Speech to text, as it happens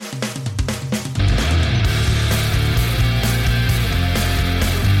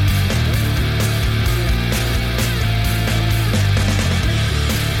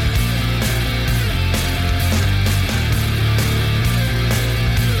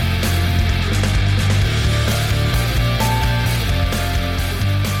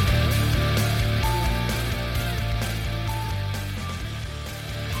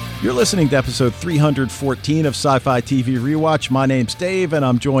You're listening to episode 314 of Sci-Fi TV Rewatch. My name's Dave, and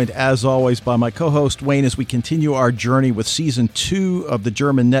I'm joined, as always, by my co-host, Wayne, as we continue our journey with Season 2 of the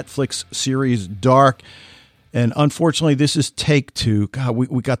German Netflix series Dark. And unfortunately, this is take 2. God,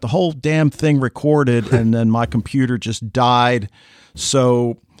 we got the whole damn thing recorded, and then my computer just died.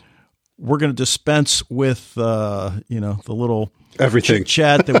 So we're going to dispense with, the little everything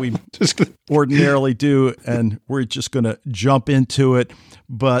chat that we ordinarily do, and we're just going to jump into it.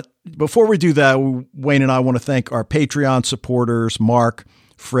 But before we do that, Wayne and I want to thank our Patreon supporters, Mark,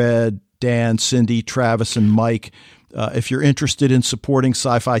 Fred, Dan, Cindy, Travis, and Mike. If you're interested in supporting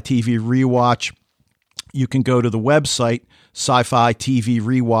Sci-Fi TV Rewatch, you can go to the website,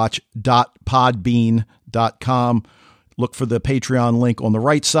 sci-fi-tvrewatch.podbean.com. Look for the Patreon link on the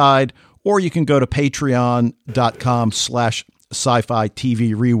right side, or you can go to patreon.com/sci-fi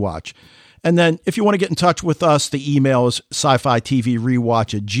TV rewatch. And then if you want to get in touch with us, the email is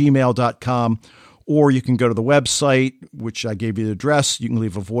sci-fi-tvrewatch@gmail.com, or you can go to the website, which I gave you the address. You can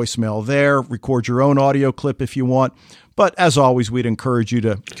leave a voicemail there, record your own audio clip if you want. But as always, we'd encourage you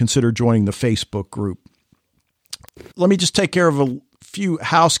to consider joining the Facebook group. Let me just take care of a few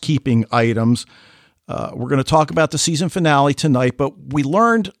housekeeping items. We're going to talk about the season finale tonight, but we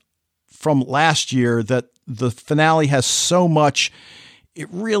learned from last year that the finale has so much, it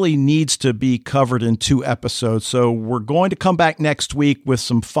really needs to be covered in 2 episodes. So we're going to come back next week with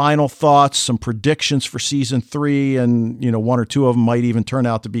some final thoughts, some predictions for season 3, and 1 or 2 of them might even turn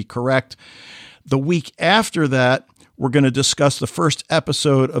out to be correct. The week after that, we're going to discuss the first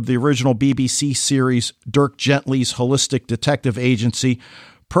episode of the original BBC series, Dirk Gently's Holistic Detective Agency,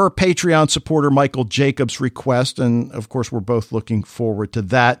 per Patreon supporter Michael Jacobs' request. And of course, we're both looking forward to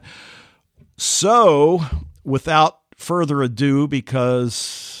that. So without further ado,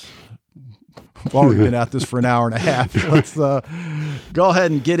 because we've already been at this for an hour and a half, let's go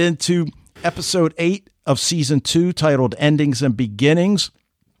ahead and get into episode 8 of season 2, titled Endings and Beginnings,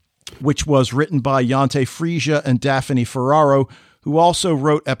 which was written by Jante Frisia and Daphne Ferraro, who also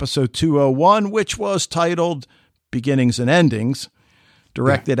wrote episode 201, which was titled Beginnings and Endings,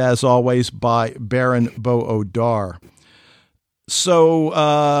 directed, as always, by Baron Bo Odar.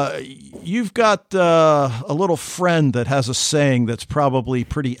 So you've got a little friend that has a saying that's probably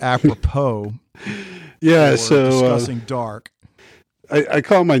pretty apropos. Yeah, so discussing Dark. I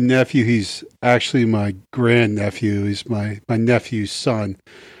call my nephew. He's actually my grandnephew. He's my nephew's son.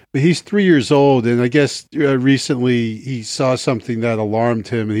 But he's 3 years old, and I guess recently he saw something that alarmed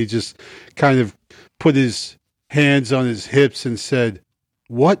him, and he just kind of put his hands on his hips and said,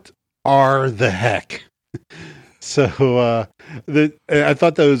 "What are the heck?" So I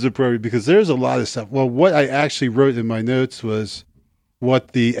thought that was appropriate because there's a lot of stuff. Well, what I actually wrote in my notes was, what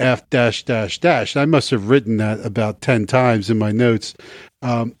the F dash dash dash. I must have written that about 10 times in my notes.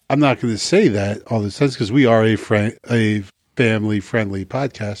 I'm not going to say that all the time because we are a family-friendly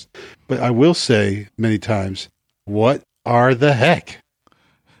podcast. But I will say many times, what are the heck?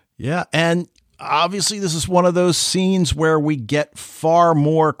 Yeah, and obviously, this is one of those scenes where we get far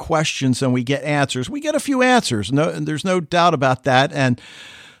more questions than we get answers. We get a few answers. There's no doubt about that. And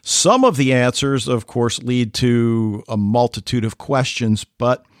some of the answers, of course, lead to a multitude of questions,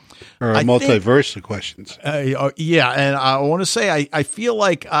 but or a multiverse of questions. Yeah. And I want to say, I feel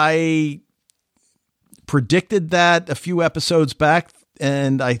like I predicted that a few episodes back.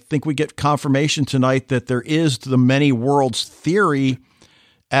 And I think we get confirmation tonight that there is the many worlds theory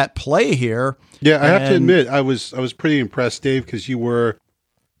at play here. Yeah, I have to admit, I was pretty impressed, Dave, because you were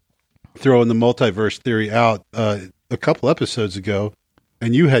throwing the multiverse theory out a couple episodes ago,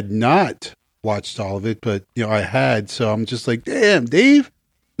 and you had not watched all of it, but I had, so I'm just like, damn, Dave,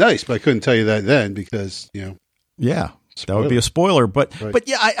 nice. But I couldn't tell you that then because yeah, that would be a spoiler. But right. But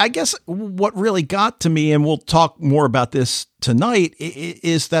yeah, I guess what really got to me, and we'll talk more about this tonight,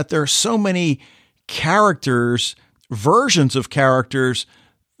 is that there are so many characters, versions of characters,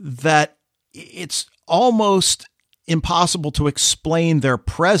 that it's almost impossible to explain their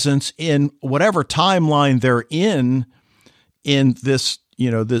presence in whatever timeline they're in this,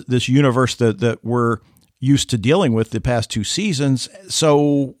 this universe that we're used to dealing with the past 2 seasons.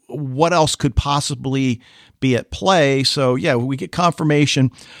 So what else could possibly be at play? So yeah, we get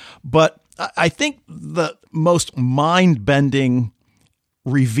confirmation, but I think the most mind-bending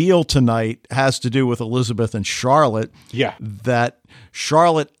reveal tonight has to do with Elizabeth and Charlotte. Yeah. That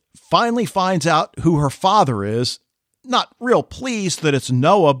Charlotte finally finds out who her father is. Not real pleased that it's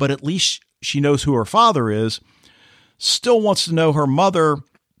Noah, but at least she knows who her father is. Still wants to know her mother.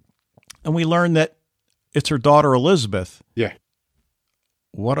 And we learn that it's her daughter, Elizabeth. Yeah.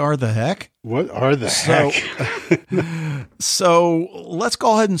 What are the heck? What are the heck? So let's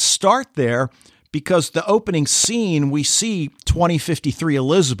go ahead and start there, because the opening scene, we see 2053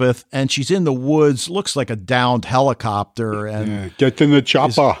 Elizabeth, and she's in the woods, looks like a downed helicopter. And get in the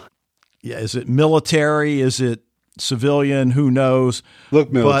chopper. Is it military? Is it civilian? Who knows?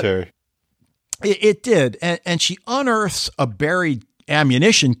 Look military. But it did. And she unearths a buried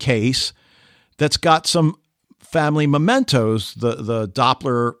ammunition case that's got some family mementos, the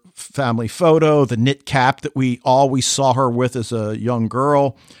Doppler family photo, the knit cap that we always saw her with as a young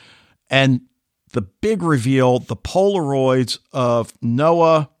girl, and the big reveal, the Polaroids of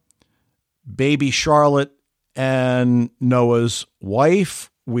Noah, baby Charlotte, and Noah's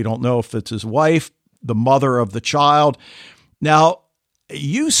wife. We don't know if it's his wife, the mother of the child. Now,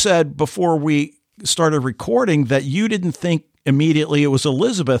 you said before we started recording that you didn't think immediately it was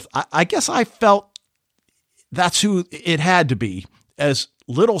Elizabeth. I guess I felt that's who it had to be, as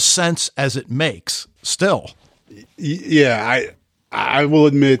little sense as it makes still. Yeah, I will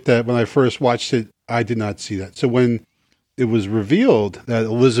admit that when I first watched it, I did not see that. So when it was revealed that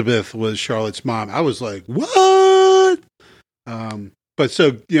Elizabeth was Charlotte's mom, I was like, what? But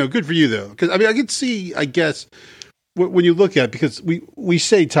so, good for you though. Because I can see, I guess, when you look at it, because we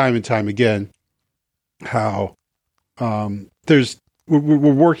say time and time again how we're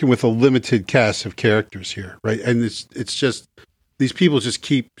working with a limited cast of characters here, right? And it's just, these people just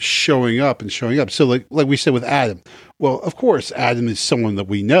keep showing up and showing up. So like we said with Adam, well, of course, Adam is someone that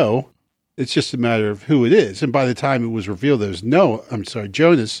we know. It's just a matter of who it is. And by the time it was revealed there was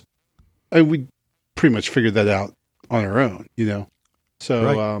Jonas, we pretty much figured that out on our own, So,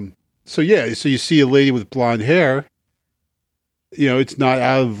 right. So you see a lady with blonde hair, it's not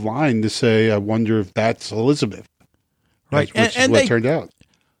out of line to say, I wonder if that's Elizabeth. Right. Which is what turned out.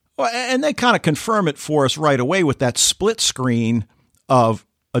 Well, and they kind of confirm it for us right away with that split screen of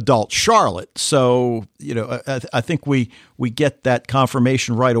adult Charlotte. So, I think we get that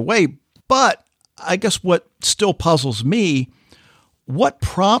confirmation right away. But I guess what still puzzles me, what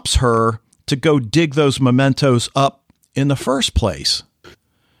prompts her to go dig those mementos up in the first place?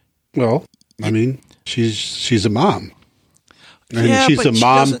 Well, she's a mom. And she's a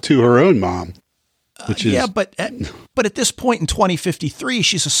mom to her own mom. Which is, but at this point in 2053,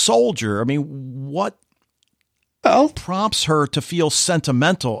 she's a soldier. What prompts her to feel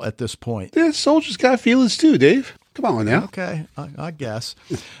sentimental at this point? Yeah, soldiers got feelings too, Dave. Come on now. Okay, I guess.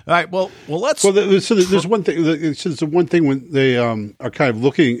 All right. Well, let's. Well, there's one thing. So there's one thing when they are kind of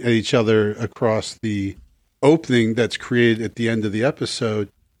looking at each other across the opening that's created at the end of the episode,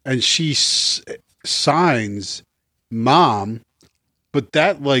 and she signs "mom," but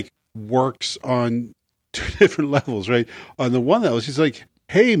that works on two different levels, right? On the one level, she's like,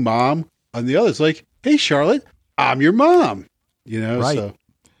 "Hey, mom." On the other, it's like, "Hey, Charlotte, I'm your mom." Right. So.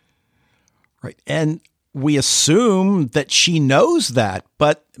 Right. And we assume that she knows that,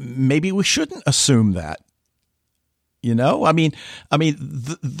 but maybe we shouldn't assume that.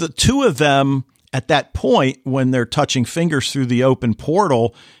 The two of them at that point, when they're touching fingers through the open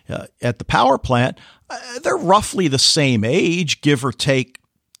portal at the power plant, they're roughly the same age, give or take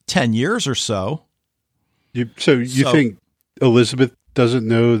 10 years or so. You think Elizabeth doesn't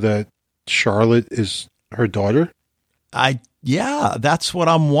know that Charlotte is her daughter? Yeah, that's what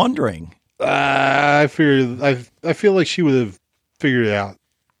I'm wondering. I feel like she would have figured it out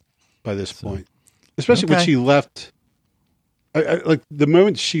by this point, especially when she left. Like the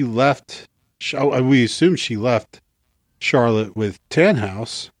moment she left, we assume she left Charlotte with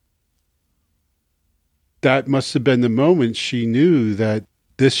Tannhaus. That must have been the moment she knew that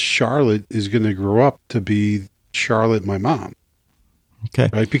this Charlotte is going to grow up to be Charlotte, my mom. Okay.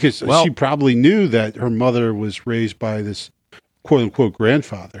 Right? Because she probably knew that her mother was raised by this quote unquote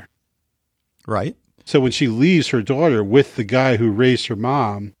grandfather. Right. So when she leaves her daughter with the guy who raised her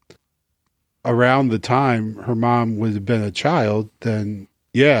mom around the time her mom would have been a child, then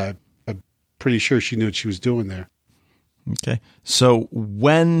yeah, I'm pretty sure she knew what she was doing there. Okay. So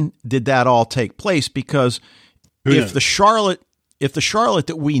when did that all take place? Because if the Charlotte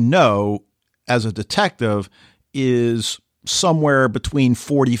that we know as a detective is somewhere between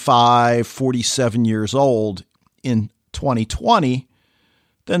 45, 47 years old in 2020,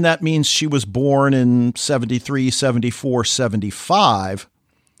 then that means she was born in 73, 74, 75.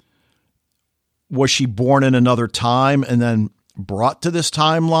 Was she born in another time and then brought to this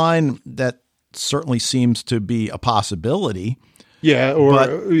timeline? That certainly seems to be a possibility. Yeah, or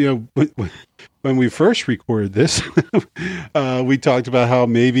when we first recorded this, we talked about how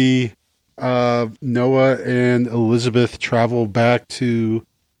maybe Noah and Elizabeth travel back to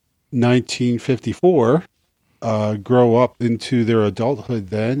 1954, grow up into their adulthood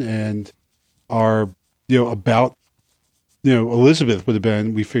then, and are about Elizabeth would have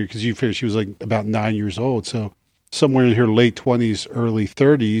been, we figured, because you figured she was like about 9 years old. So somewhere in her late 20s, early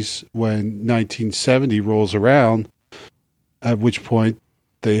 30s, when 1970 rolls around, at which point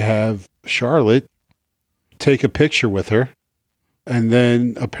they have Charlotte take a picture with her and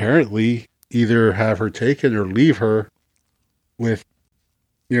then apparently either have her taken or leave her with,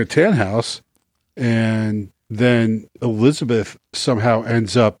 Tannhaus. And then Elizabeth somehow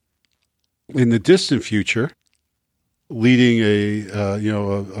ends up in the distant future leading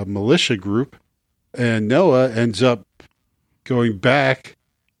a militia group, and Noah ends up going back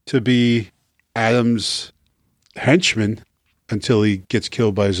to be Adam's henchman until he gets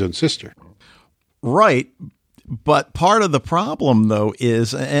killed by his own sister. Right. But part of the problem, though,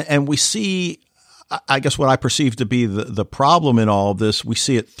 is, and we see, I guess what I perceive to be the problem in all of this, we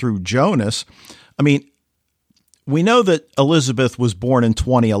see it through Jonas. I mean, we know that Elizabeth was born in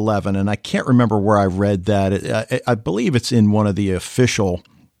 2011, and I can't remember where I read that. I believe it's in one of the official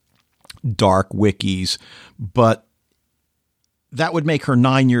dark wikis, but that would make her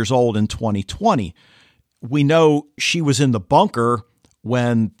 9 years old in 2020. We know she was in the bunker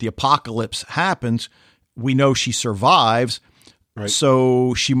when the apocalypse happens. We know she survives. Right.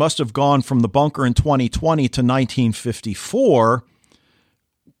 So she must have gone from the bunker in 2020 to 1954,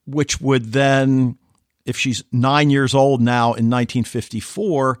 which would then, if she's 9 years old now in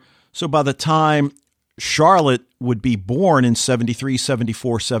 1954, so by the time Charlotte would be born in 73,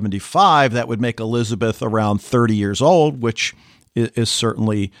 74, 75, that would make Elizabeth around 30 years old, which is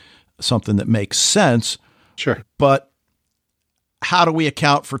certainly something that makes sense. Sure. But how do we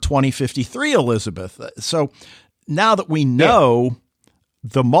account for 2053 Elizabeth? So now that we know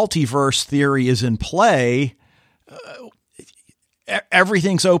the multiverse theory is in play,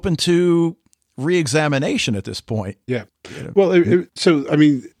 everything's open to re-examination at this point. Yeah. Well,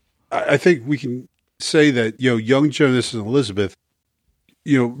 I think we can say that, young Jonas and Elizabeth,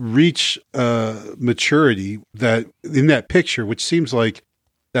 reach maturity that in that picture, which seems like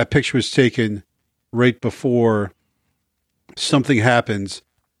that picture was taken right before something happens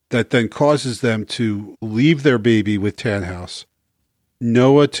that then causes them to leave their baby with Tannhaus,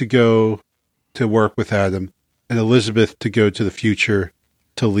 Noah to go to work with Adam, and Elizabeth to go to the future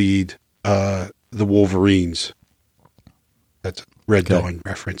to lead the Wolverines. That's a Red Dawn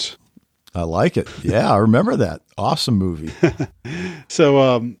reference. I like it. Yeah, I remember that. Awesome movie.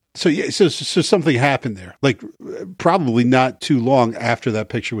 So something happened there. Like probably not too long after that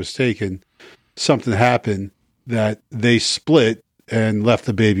picture was taken, something happened that they split and left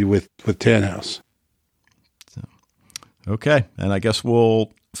the baby with Tannhaus. Okay, and I guess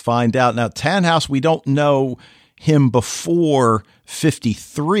we'll find out. Now, Tannhaus, we don't know him before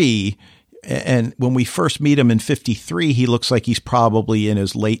 53, and when we first meet him in 53, he looks like he's probably in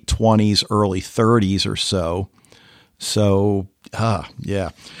his late 20s, early 30s or so. So, yeah.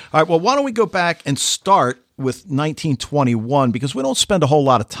 All right, well, why don't we go back and start with 1921, because we don't spend a whole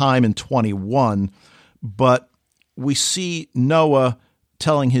lot of time in 21, but we see Noah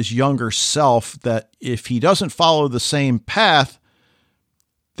telling his younger self that if he doesn't follow the same path,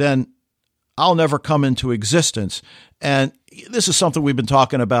 then I'll never come into existence. And this is something we've been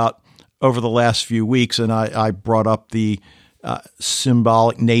talking about over the last few weeks, and I brought up the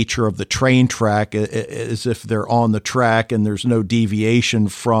symbolic nature of the train track as if they're on the track and there's no deviation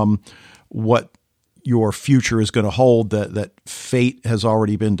from what your future is going to hold, that fate has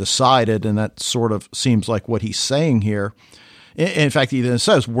already been decided. And that sort of seems like what he's saying here. In fact, he then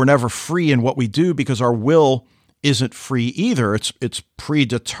says we're never free in what we do because our will isn't free either. It's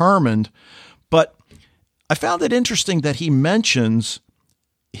predetermined. But I found it interesting that he mentions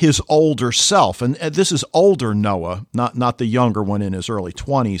his older self, and this is older Noah, not the younger one in his early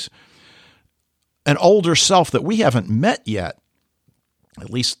 20s, an older self that we haven't met yet, at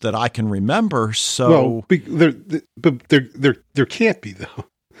least that I can remember. So, there can't be though.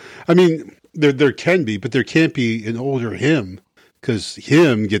 I mean, there can be, but there can't be an older him because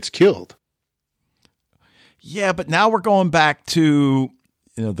him gets killed. Yeah, but now we're going back to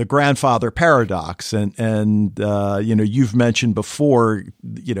the grandfather paradox, and you've mentioned before,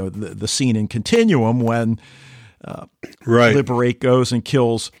 the scene in Continuum when Liberate goes and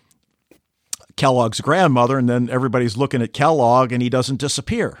kills Kellogg's grandmother, and then everybody's looking at Kellogg, and he doesn't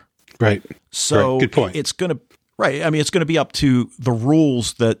disappear. Right. So good point. It's going to. Right. I mean, it's going to be up to the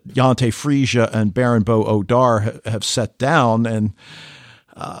rules that Jante Frisia and Baron Bo Odar have set down. And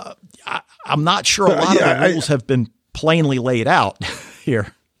I'm not sure a lot of the rules have been plainly laid out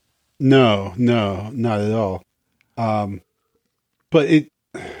here. No, not at all. But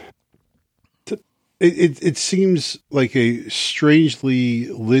it seems like a strangely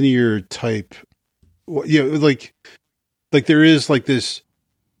linear type, like Like there is like this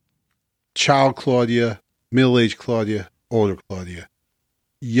child Claudia, middle-aged Claudia, older Claudia,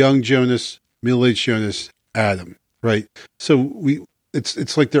 young Jonas, middle-aged Jonas, Adam, right? So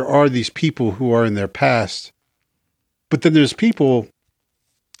it's like there are these people who are in their past, but then there's people,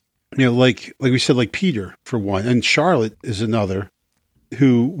 like we said, like Peter for one, and Charlotte is another,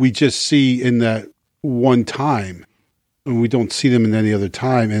 who we just see in that one time, and we don't see them in any other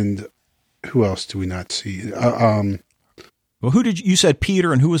time. And who else do we not see? Well, who did you said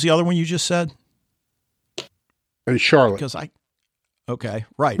Peter, and who was the other one you just said? And Charlotte. Because okay,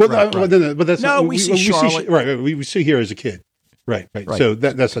 right. Well, right. But that's no. We see Charlotte. We see her as a kid. Right. So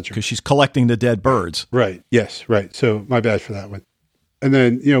that's not true. Because she's collecting the dead birds. Right. Yes. Right. So my bad for that one. And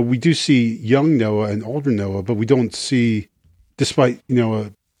then we do see young Noah and older Noah, but we don't see, despite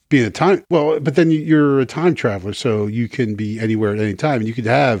being a time. Well, but then you're a time traveler, so you can be anywhere at any time, and you could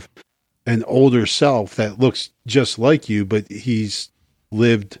have an older self that looks just like you, but he's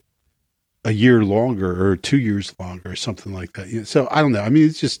lived a year longer or 2 years longer or something like that. So I don't know. I mean,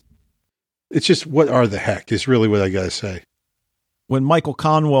 it's just what are the heck is really what I got to say. When Michael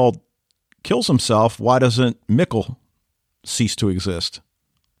Conwell kills himself, why doesn't Mikkel cease to exist?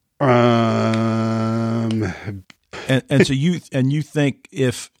 And so you think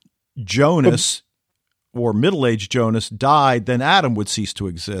if Jonas or middle-aged Jonas died, then Adam would cease to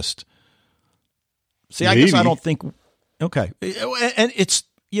exist. See, I guess I don't think. Okay, and it's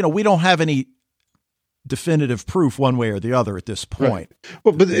we don't have any definitive proof one way or the other at this point. Right.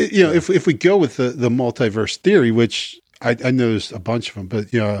 Well, but if we go with the multiverse theory, which I know there's a bunch of them,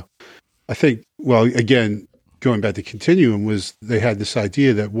 but I think again, going back to Continuum, was they had this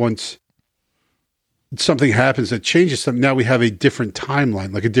idea that once something happens that changes something, now we have a different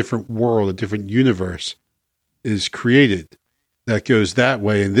timeline, like a different world, a different universe is created that goes that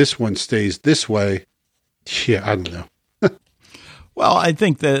way, and this one stays this way. Yeah, I don't know. Well, I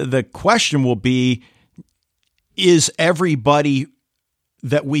think the question will be, is everybody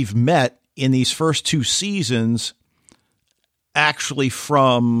that we've met in these first 2 seasons actually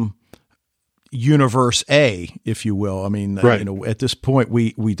from Universe A, if you will? I mean, right. At this point,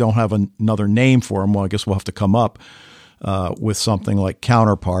 we don't have another name for them. Well, I guess we'll have to come up with something like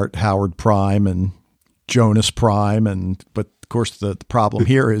Counterpart, Howard Prime and Jonas Prime, but of course the problem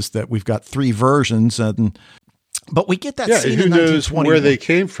here is that we've got 3 versions, but we get that scene who in knows 1921. where they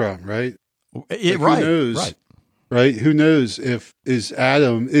came from, right? Right. Who knows? Right? Who knows if is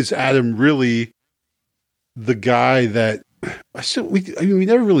Adam really the guy that? We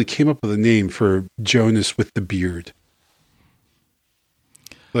never really came up with a name for Jonas with the beard.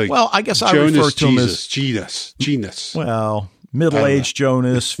 Well, I guess I Jonas, refer to him as Genus. Well, middle-aged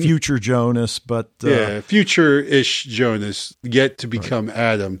Jonas, future Jonas, but future-ish Jonas, yet to become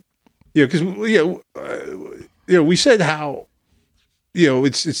Adam. Because we said how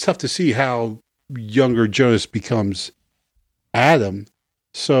it's tough to see how younger Jonas becomes Adam.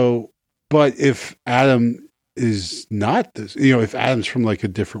 So, but if Adam is not this, if Adam's from like a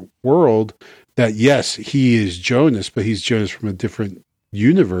different world, that yes, he is Jonas, but he's Jonas from a different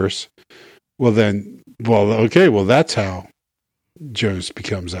universe. That's how Jonas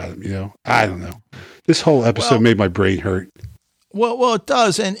becomes Adam. I don't know. This whole episode made my brain hurt. Well, it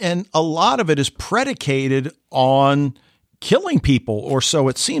does, and a lot of it is predicated on killing people, or so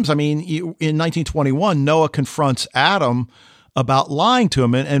it seems. I mean, in 1921, Noah confronts Adam about lying to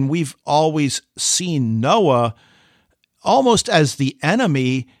him, and we've always seen Noah almost as the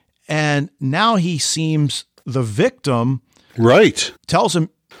enemy, and now he seems the victim. Right. Tells him,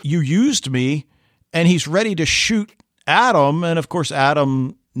 "You used me," and he's ready to shoot Adam, and of course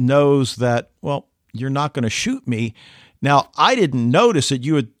Adam knows that, well, you're not going to shoot me. Now, I didn't notice it.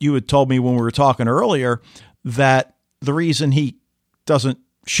 You had told me when we were talking earlier that the reason he doesn't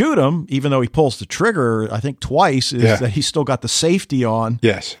shoot him, even though he pulls the trigger, I think twice, is that he's still got the safety on.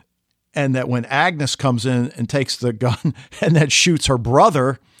 Yes. And that when Agnes comes in and takes the gun and then shoots her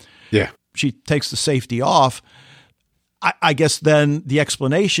brother, she takes the safety off. I guess then the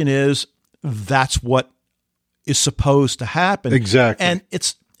explanation is that's what is supposed to happen. Exactly. And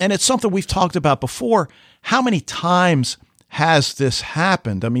it's something we've talked about before. How many times has this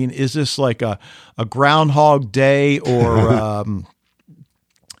happened? I mean, is this like a Groundhog Day or,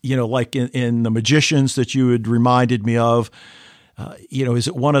 like in The Magicians that you had reminded me of? Is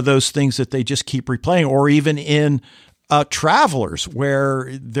it one of those things that they just keep replaying, or even in Travelers where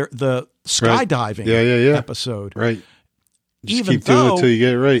the skydiving episode? Right. Just even keep doing it till you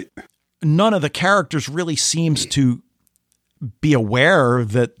get it right. None of the characters really seems to be aware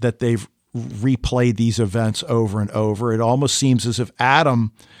that they've replayed these events over and over. It almost seems as if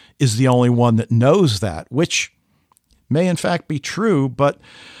Adam is the only one that knows that, which may in fact be true, but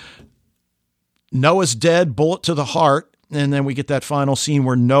Noah's dead, bullet to the heart. And then we get that final scene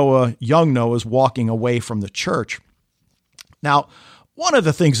where young Noah's walking away from the church. Now, one of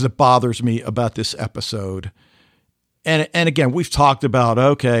the things that bothers me about this episode, and again, we've talked about,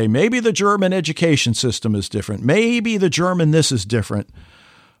 okay, maybe the German education system is different. Maybe the German this is different.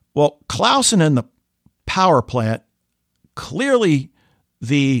 Well, Clausen and the power plant, clearly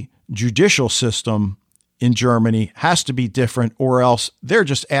the judicial system in Germany has to be different, or else they're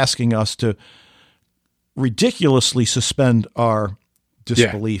just asking us to ridiculously suspend our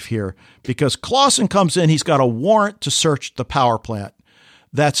disbelief here. Because Clausen comes in, he's got a warrant to search the power plant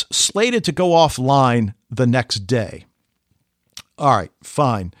that's slated to go offline the next day. All right,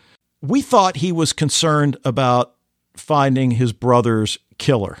 fine. We thought he was concerned about finding his brother's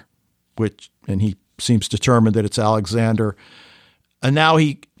killer, and he seems determined that it's Alexander. And now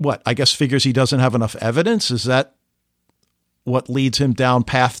I guess figures he doesn't have enough evidence. Is that what leads him down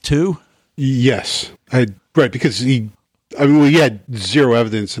path 2? Yes. Right, because he had zero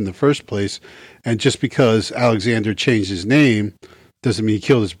evidence in the first place. And just because Alexander changed his name doesn't mean he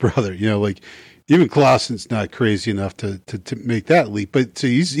killed his brother. Even Clausen's not crazy enough to make that leap. But so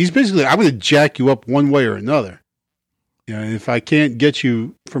he's basically, I'm going to jack you up one way or another. If I can't get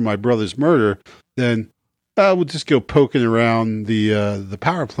you for my brother's murder, then we'll just go poking around the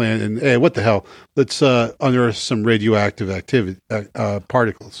power plant and, hey, what the hell? Let's unearth some radioactive activity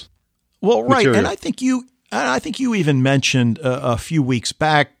particles. Well, right, material. And I think you even mentioned a few weeks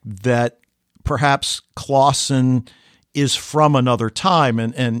back that perhaps Clausen is from another time,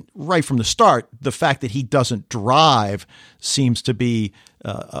 and right from the start, the fact that he doesn't drive seems to be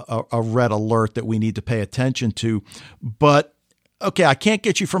a red alert that we need to pay attention to. But okay, I can't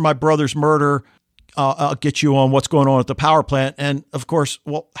get you for my brother's murder. I'll get you on what's going on at the power plant. And of course,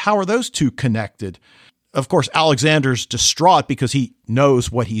 well, how are those two connected? Of course, Alexander's distraught because he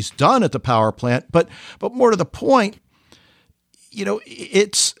knows what he's done at the power plant. But more to the point,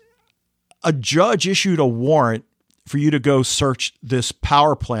 it's a judge issued a warrant for you to go search this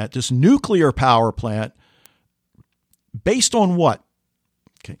power plant, this nuclear power plant, based on what?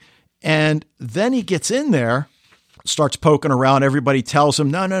 Okay. And then he gets in there, starts poking around. Everybody tells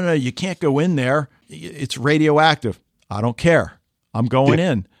him, no, you can't go in there. It's radioactive. I don't care. I'm going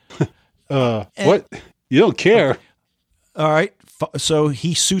in. What? You don't care? All right. So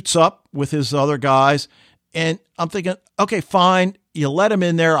he suits up with his other guys, and I'm thinking, okay, fine. You let him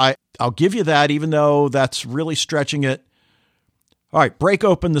in there. I'll give you that, even though that's really stretching it. All right. Break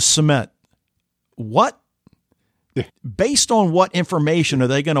open the cement. What? Yeah. Based on what information are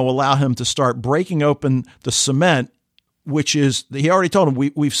they going to allow him to start breaking open the cement, which is, he already told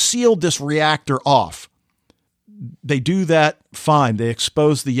him, we've sealed this reactor off. They do that, fine. They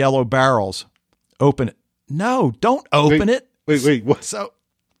expose the yellow barrels. Open it. No, don't open it. Wait, what? So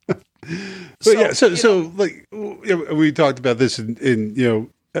we talked about this in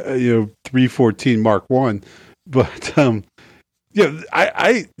 314 Mark 1, but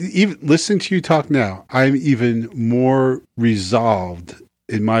I even listening to you talk now, I'm even more resolved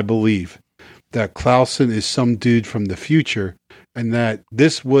in my belief that Clausen is some dude from the future, and that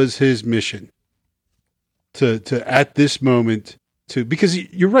this was his mission to at this moment because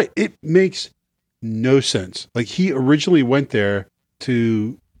you're right, it makes no sense. Like, he originally went there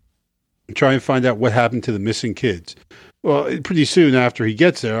to try and find out what happened to the missing kids. Well, pretty soon after he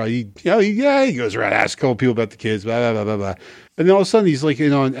gets there, he goes around, asks a couple people about the kids, blah, blah, blah, blah. And then all of a sudden he's like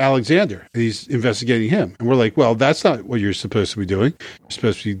in on Alexander, and he's investigating him. And we're like, well, that's not what you're supposed to be doing. You're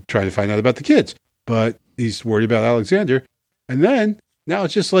supposed to be trying to find out about the kids. But he's worried about Alexander. And then now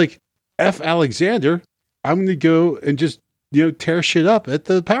it's just like, F Alexander, I'm going to go and just, tear shit up at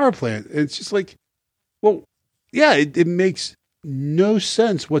the power plant. And it's just like, well, yeah, it makes no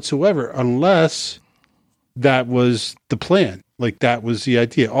sense whatsoever unless that was the plan. Like, that was the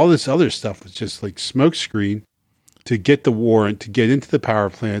idea. All this other stuff was just like smokescreen to get the warrant, to get into the power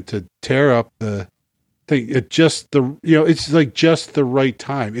plant, to tear up the thing. It's like just the right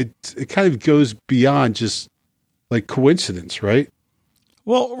time. It kind of goes beyond just like coincidence, right?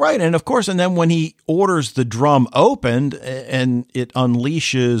 Well, right. And of course, and then when he orders the drum opened and it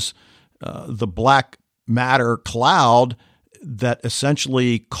unleashes the black matter cloud that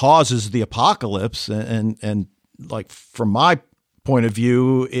essentially causes the apocalypse, and like, from my point of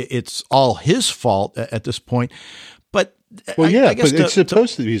view, it's all his fault at this point. But well, I guess but it's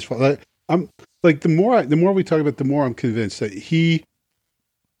supposed to be his fault. I'm like, the more we talk about it, the more I'm convinced that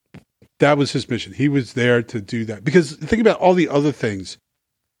that was his mission. He was there to do that. Because think about all the other things,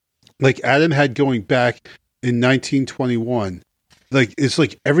 like Adam had going back in 1921 like it's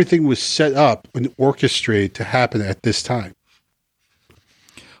like everything was set up and orchestrated to happen at this time.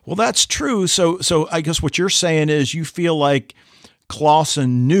 Well, that's true. So I guess what you're saying is you feel like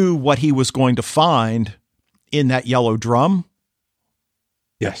Clausen knew what he was going to find in that yellow drum?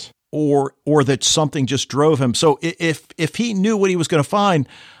 Yes. Or that something just drove him. So if he knew what he was going to find,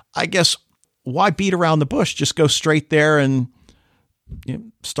 I guess why beat around the bush? Just go straight there and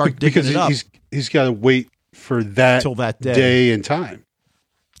start digging it up. Because he's got to wait for that till that day and time.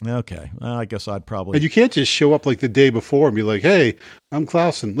 Okay. Well, I guess I'd probably. And you can't just show up like the day before and be like, "Hey, I'm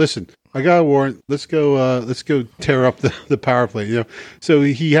Clausen. Listen, I got a warrant. Let's go tear up the power plant." So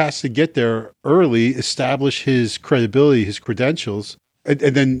he has to get there early, establish his credibility, his credentials, and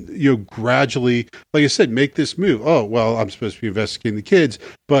then gradually, like I said, make this move. Oh well, I'm supposed to be investigating the kids,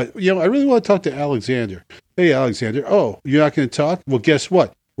 but I really want to talk to Alexander. Hey, Alexander. Oh, you're not going to talk? Well, guess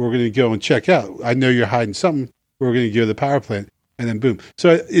what? We're going to go and check out. I know you're hiding something. We're going to go to the power plant. And then boom.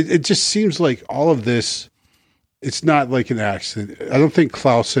 So it just seems like all of this, it's not like an accident. I don't think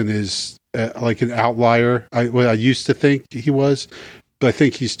Clausen is like an outlier. What I used to think he was, but I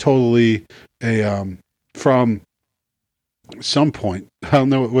think he's totally from some point. I don't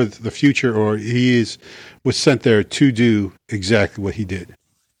know with the future, or was sent there to do exactly what he did.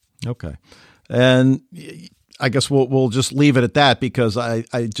 Okay. And I guess we'll just leave it at that, because I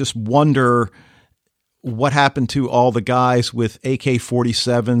just wonder what happened to all the guys with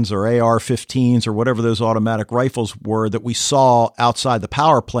AK-47s or AR-15s or whatever those automatic rifles were that we saw outside the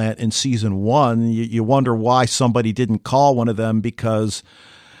power plant in season 1. You wonder why somebody didn't call one of them, because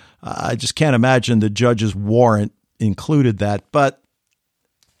I just can't imagine the judge's warrant included that. But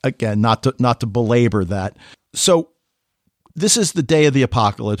again, not to belabor that. So this is the day of the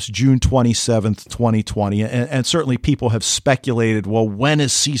apocalypse, June 27th, 2020. And certainly people have speculated, well, when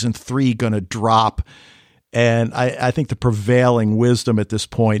is season 3 going to drop? And I think the prevailing wisdom at this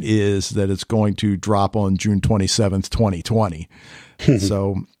point is that it's going to drop on June 27th, 2020.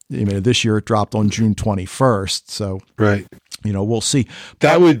 So, this year it dropped on June 21st. So, right. We'll see.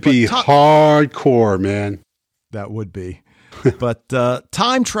 That would be hardcore, man. That would be. But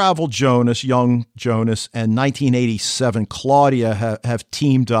Time Travel Jonas, young Jonas, and 1987 Claudia have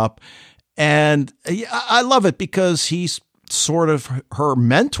teamed up. And I love it because he's sort of her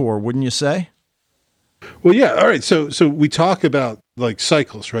mentor, wouldn't you say? Well, yeah. All right. So we talk about like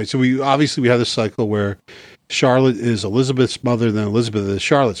cycles, right? So we have the cycle where Charlotte is Elizabeth's mother, then Elizabeth is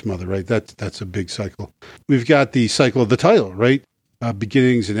Charlotte's mother, right? That's a big cycle. We've got the cycle of the title, right?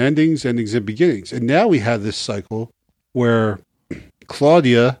 Beginnings and endings, endings and beginnings. And now we have this cycle where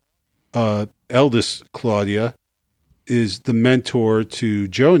Claudia, eldest Claudia, is the mentor to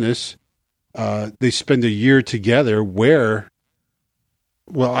Jonas. They spend a year together where,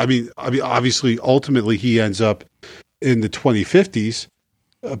 well, I mean, obviously, ultimately he ends up in the 2050s,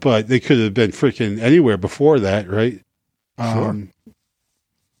 but they could have been freaking anywhere before that, right? Sure.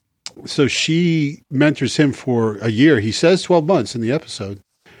 So she mentors him for a year. He says 12 months in the episode.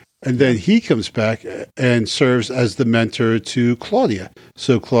 And then he comes back and serves as the mentor to Claudia.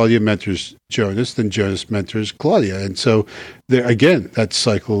 So Claudia mentors Jonas, then Jonas mentors Claudia. And so there again, that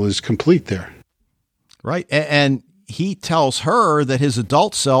cycle is complete there. Right. And he tells her that his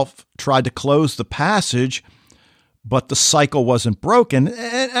adult self tried to close the passage, but the cycle wasn't broken.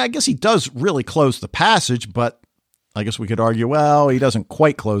 And I guess he does really close the passage, but I guess we could argue, well, he doesn't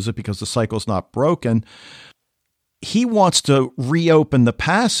quite close it because the cycle's not broken. He wants to reopen the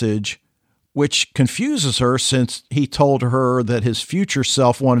passage, which confuses her since he told her that his future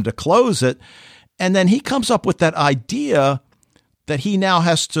self wanted to close it. And then he comes up with that idea that he now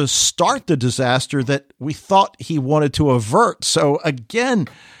has to start the disaster that we thought he wanted to avert. So again,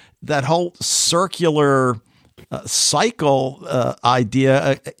 that whole circular cycle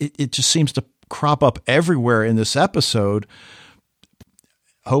idea, it just seems to crop up everywhere in this episode.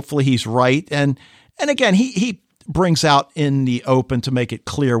 Hopefully he's right. And again, he brings out in the open to make it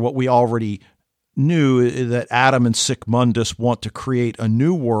clear what we already knew, that Adam and Sickmundus want to create a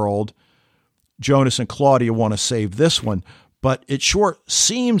new world. Jonas and Claudia want to save this one. But it sure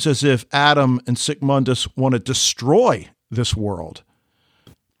seems as if Adam and Sickmundus want to destroy this world.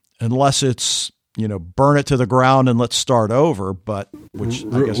 Unless it's, burn it to the ground and let's start over, but which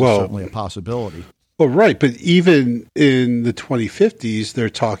I guess is certainly a possibility. Well, right. But even in the 2050s, they're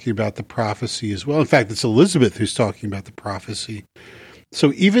talking about the prophecy as well. In fact, it's Elizabeth who's talking about the prophecy.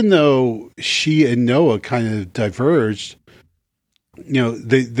 So even though she and Noah kind of diverged,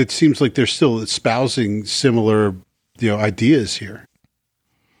 that seems like they're still espousing similar ideas here.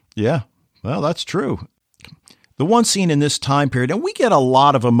 Yeah, well, that's true. the one scene in this time period, and we get a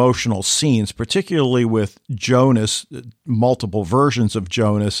lot of emotional scenes, particularly with Jonas, multiple versions of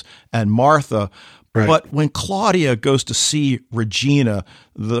Jonas and Martha. Right. But when Claudia goes to see Regina,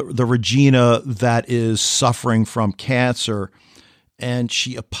 the Regina that is suffering from cancer, and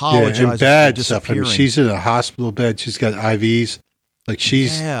she apologizes and bad for stuff. I disappearing. mean, she's in a hospital bed. She's got IVs. Like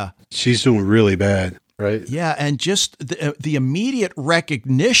she's doing really bad, right? Yeah, and just the immediate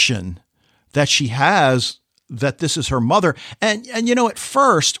recognition that she has that this is her mother. And at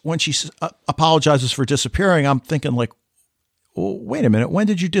first when she apologizes for disappearing, I'm thinking like, oh, wait a minute, when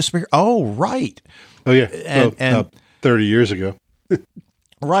did you disappear? Oh, right. Oh, yeah. And 30 years ago.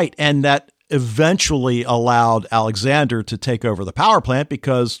 Right. And that eventually allowed Alexander to take over the power plant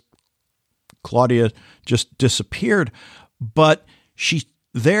because Claudia just disappeared. But she's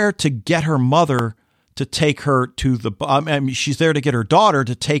there to get her mother to take her to she's there to get her daughter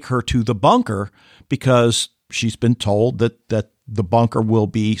to take her to the bunker because she's been told that the bunker will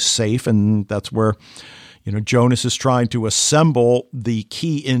be safe. And that's where, Jonas is trying to assemble the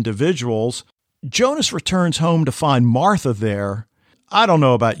key individuals. Jonas returns home to find Martha there. I don't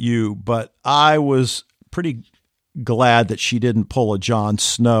know about you, but I was pretty glad that she didn't pull a Jon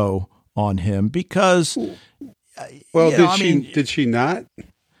Snow on him because, did she not?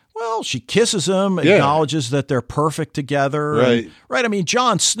 Well, she kisses him, acknowledges that they're perfect together. Right. Right. I mean,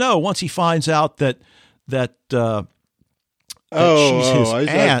 Jon Snow, once he finds out that she's his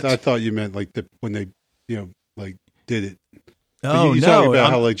aunt. I thought you meant like when they, did it. Oh, you're talking about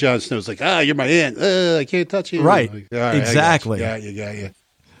how Jon Snow's like, you're my aunt. I can't touch you. Right. Like, exactly. Got you.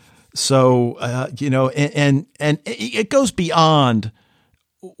 So, and it goes beyond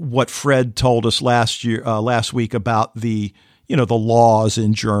what Fred told us last week about the laws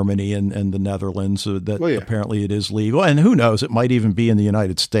in Germany and the Netherlands that apparently it is legal. And who knows, it might even be in the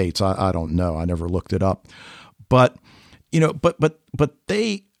United States. I don't know. I never looked it up. But, but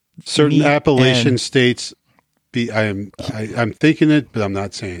they certain Appalachian states I'm thinking it, but I'm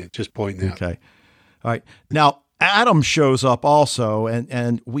not saying it, just pointing out. Okay. All right. Now, Adam shows up also,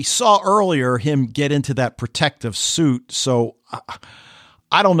 and we saw earlier him get into that protective suit. So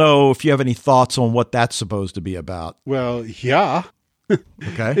I don't know if you have any thoughts on what that's supposed to be about. Well, yeah.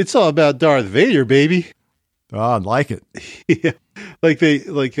 Okay. It's all about Darth Vader, baby. Oh, I like it. Yeah. With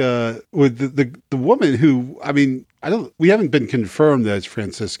the woman who, I mean, we haven't been confirmed that it's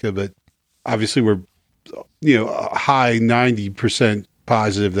Francisca, but obviously we're, a high 90%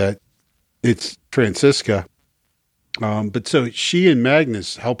 positive that it's Francisca. But so she and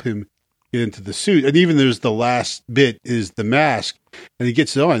Magnus help him get into the suit. And even there's the last bit is the mask and he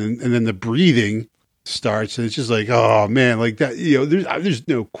gets it on and then the breathing starts and it's just like, oh man, like that, there's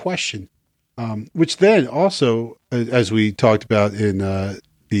no question. Which then also, as we talked about in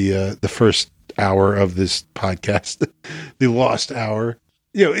the first hour of this podcast, the lost hour,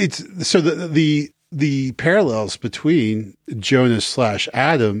 it's so the parallels between Jonas /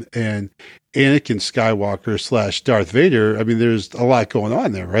 Adam and Anakin Skywalker / Darth Vader. I mean, there's a lot going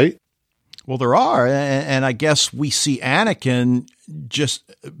on there, right? Well, there are. And I guess we see Anakin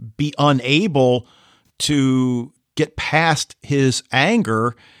just be unable to get past his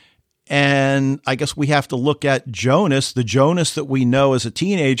anger. And I guess we have to look at Jonas, the Jonas that we know as a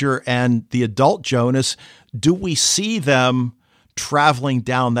teenager and the adult Jonas. Do we see them traveling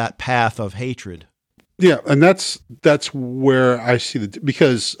down that path of hatred? Yeah, and that's where I see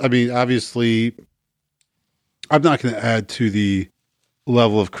because I mean, obviously, I'm not going to add to the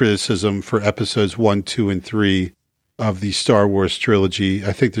level of criticism for episodes 1, 2, and 3 of the Star Wars trilogy.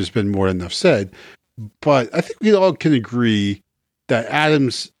 I think there's been more than enough said, but I think we all can agree that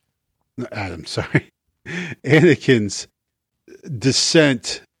Anakin's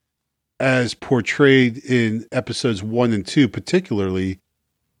descent as portrayed in episodes 1 and 2 particularly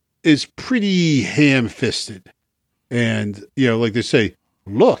is pretty ham-fisted. And, like they say,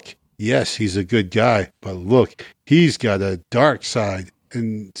 look, yes, he's a good guy, but look, he's got a dark side.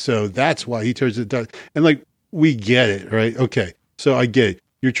 And so that's why he turns it dark. And like, we get it, right? Okay. So I get it.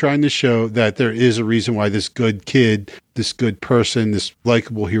 You're trying to show that there is a reason why this good kid, this good person, this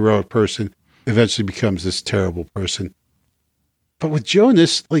likable, heroic person eventually becomes this terrible person. But with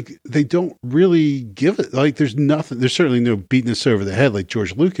Jonas, like, they don't really give it. Like, there's nothing. There's certainly no beating us over the head like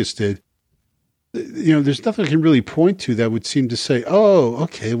George Lucas did. There's nothing I can really point to that would seem to say, oh,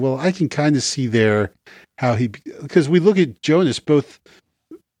 okay, well, I can kind of see there how because we look at Jonas, both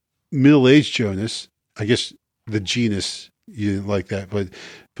middle-aged Jonas, I guess the genus, you didn't like that, but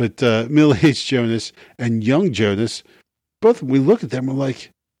middle-aged Jonas and young Jonas, both, we look at them, we're like,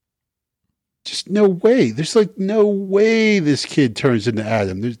 just no way. There's like no way this kid turns into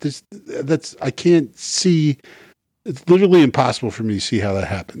Adam. I can't see it's literally impossible for me to see how that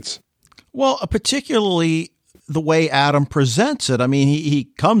happens. Well, particularly the way Adam presents it. I mean, he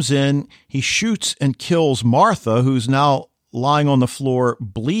comes in, he shoots and kills Martha, who's now lying on the floor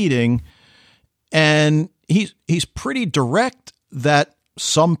bleeding, and he's pretty direct that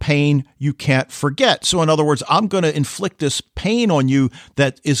some pain you can't forget. So in other words, I'm going to inflict this pain on you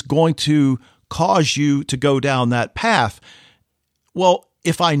that is going to cause you to go down that path. Well,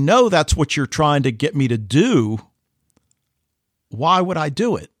 if I know that's what you're trying to get me to do, why would I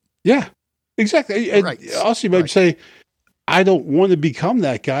do it? Yeah, exactly. And right. Also, you might say, I don't want to become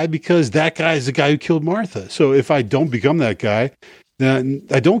that guy because that guy is the guy who killed Martha. So if I don't become that guy, then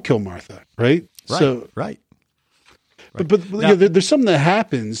I don't kill Martha, right? Right, so, right. But Now, there's something that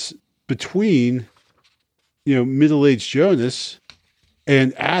happens between, middle-aged Jonas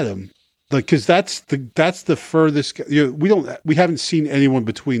and Adam, like, because that's the furthest. We haven't seen anyone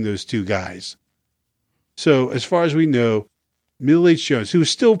between those two guys. So as far as we know, middle-aged Jonas, who is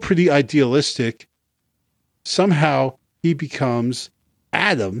still pretty idealistic, somehow he becomes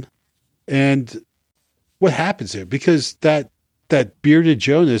Adam, and what happens there? Because that bearded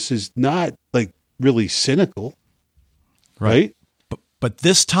Jonas is not like really cynical. Right. But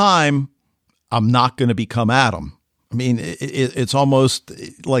this time I'm not going to become Adam. I mean, it's almost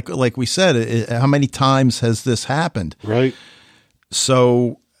like we said, how many times has this happened? Right.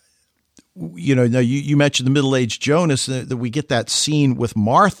 So, you mentioned the middle-aged Jonas, that we get that scene with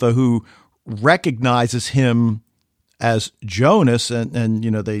Martha, who recognizes him as Jonas, and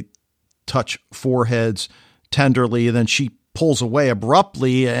they touch foreheads tenderly, and then she pulls away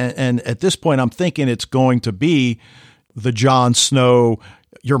abruptly. And at this point, I'm thinking it's going to be the Jon Snow,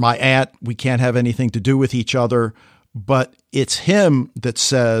 you're my aunt, we can't have anything to do with each other. But it's him that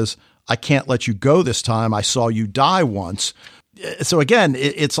says, I can't let you go this time. I saw you die once. So again,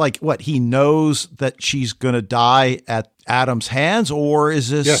 it's like, what, he knows that she's going to die at Adam's hands? Or is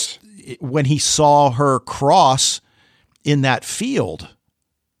this when he saw her cross in that field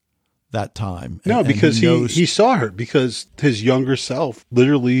that time? No, because he saw her, because his younger self,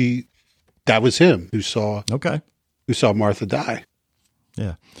 literally, that was him who saw Martha die.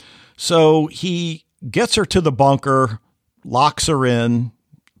 Yeah. So he gets her to the bunker, locks her in,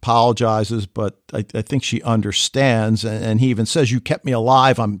 apologizes, but I think she understands. And he even says, you kept me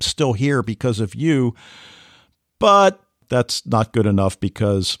alive. I'm still here because of you. But that's not good enough,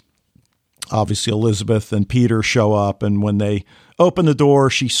 because obviously Elizabeth and Peter show up. And when they open the door,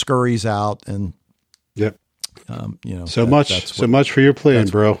 she scurries out. And, so much for your plan,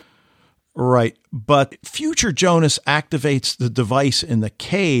 bro. Right. But future Jonas activates the device in the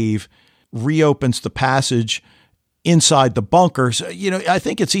cave, reopens the passage inside the bunker. So, I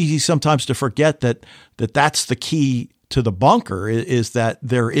think it's easy sometimes to forget that's the key to the bunker, is that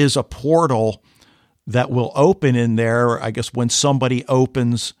there is a portal that will open in there. I guess when somebody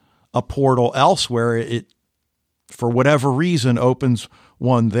opens a portal elsewhere, it, for whatever reason, opens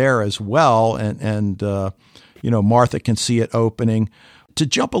one there as well. And Martha can see it opening. To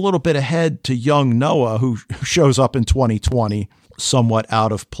jump a little bit ahead to young Noah, who shows up in 2020, somewhat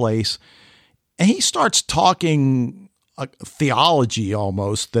out of place, and he starts talking theology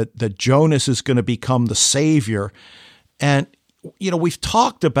almost, that Jonas is going to become the savior. And, we've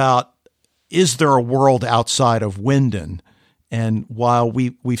talked about, is there a world outside of Winden? And while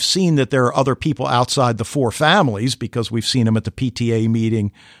we've seen that there are other people outside the four families, because we've seen them at the PTA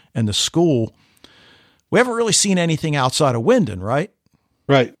meeting and the school, we haven't really seen anything outside of Winden, right?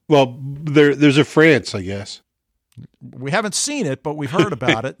 Right. Well, there's a France, I guess. We haven't seen it, but we've heard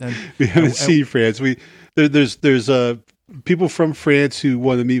about it. And we haven't seen France. There's people from France who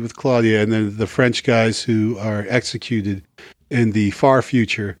want to meet with Claudia, and then the French guys who are executed in the far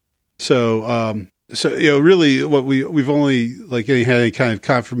future. So, really, what we've only had any kind of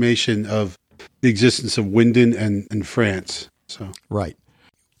confirmation of the existence of Winden and France. So right.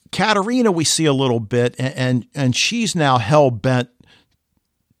 Katerina, we see a little bit, and she's now hell bent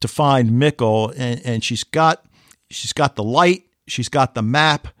to find Mikkel, and she's got the light, she's got the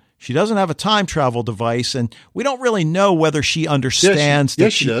map. She doesn't have a time travel device, and we don't really know whether she understands.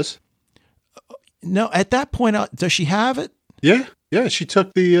 Yes, she does. No, at that point, does she have it? Yeah. She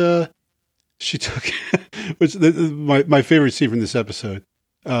took which my favorite scene from this episode,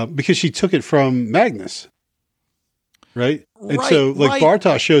 because she took it from Magnus, right? And so,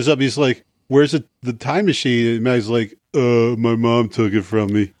 Bartosz shows up, he's like, "Where's the time machine?" And Mag's like, my mom took it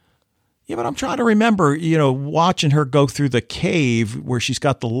from me. Yeah, but I'm trying to remember, watching her go through the cave where she's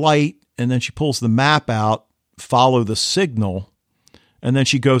got the light, and then she pulls the map out, follow the signal, and then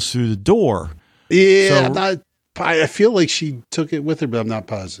she goes through the door. Yeah, I feel like she took it with her, but I'm not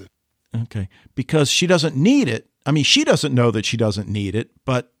positive. Okay, because she doesn't need it I mean, she doesn't know that she doesn't need it,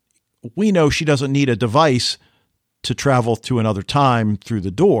 but we know she doesn't need a device to travel to another time through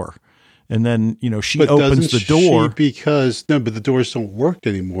the door. And then, she opens the door. But the doors don't work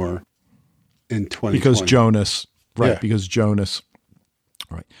anymore in 2020. Because Jonas. Right, because Jonas.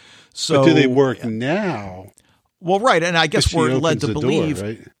 Right. So, but do they work now? Well, right. And I guess we're led to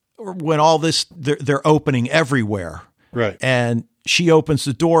believe when all this, they're opening everywhere. Right. And she opens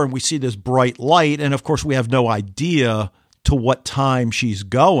the door and we see this bright light. And of course, we have no idea to what time she's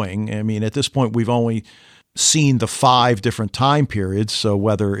going. I mean, at this point, we've only seen the 5 different time periods. So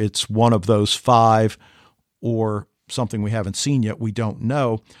whether it's one of those 5 or something we haven't seen yet, we don't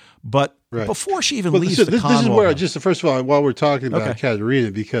know. But before she even leaves the Commonwealth. This is where, first of all, while we're talking about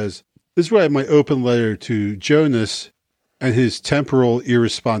Katerina, because this is where I have my open letter to Jonas and his temporal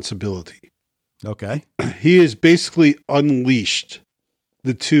irresponsibility. Okay. He has basically unleashed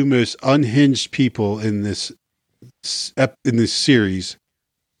the 2 most unhinged people in this series.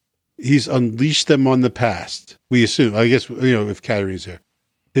 He's unleashed them on the past. We assume, I guess, if Katerina's there.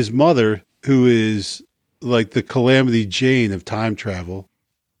 His mother, who is like the Calamity Jane of time travel,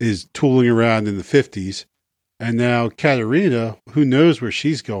 is tooling around in the 50s. And now Katerina, who knows where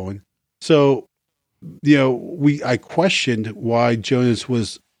she's going. So, I questioned why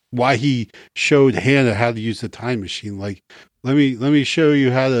he showed Hannah how to use the time machine. Like, let me show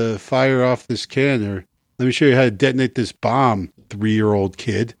you how to fire off this cannon, or let me show you how to detonate this bomb, 3-year-old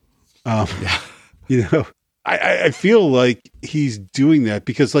kid. I feel like he's doing that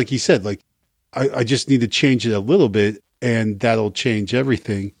because, like he said, like, I just need to change it a little bit and that'll change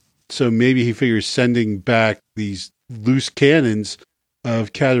everything. So maybe he figures sending back these loose cannons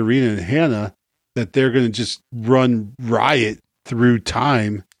of Katerina and Hannah, that they're going to just run riot through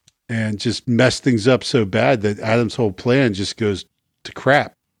time and just mess things up so bad that Adam's whole plan just goes to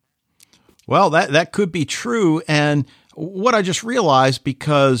crap. Well, that could be true. And what I just realized,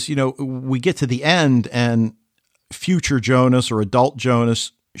 because, we get to the end and future Jonas or adult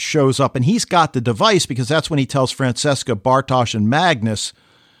Jonas shows up and he's got the device, because that's when he tells Francesca, Bartosz, and Magnus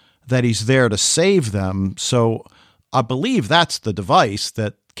that he's there to save them. So I believe that's the device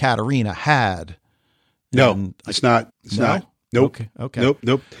that Katerina had. No, it's not. It's not. Nope. Okay.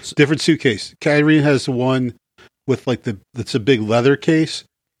 Nope. Different suitcase. Katerina has the one with it's a big leather case.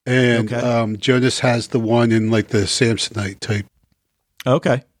 And Jonas has the one in like the Samsonite type.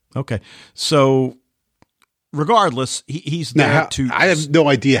 Okay. So regardless, he's there I have no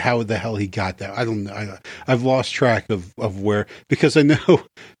idea how the hell he got that. I don't know. I've lost track of where, because I know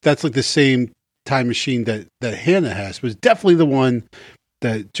that's like the same time machine that Hannah has, but it's definitely the one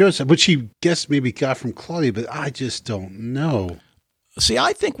that Joseph, which he guess maybe got from Claudia, but I just don't know. See,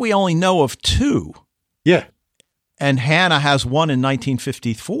 I think we only know of 2. Yeah. And Hannah has one in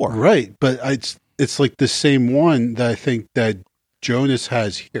 1954. Right. But it's like the same one that I think that Jonas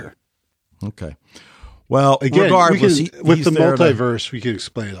has here. Okay. Well, again, regardless, with the multiverse, we can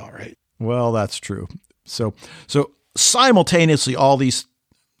explain it all right. Well, that's true. So simultaneously, in all these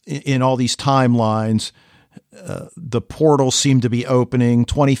timelines, the portals seem to be opening.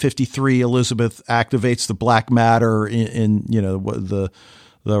 2053, Elizabeth activates the black matter in the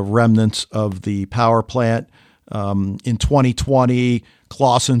remnants of the power plant. In 2020,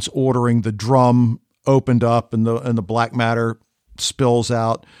 Clausen's ordering the drum opened up and the black matter spills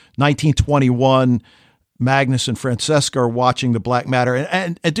out. 1921, Magnus and Francesca are watching the black matter.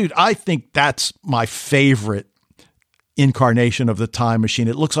 And dude, I think that's my favorite incarnation of the time machine.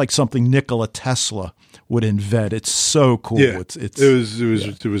 It looks like something Nikola Tesla would invent. It's so cool. Yeah,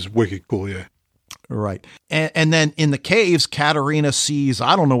 it was wicked cool. Yeah. Right. And then in the caves, Katerina sees,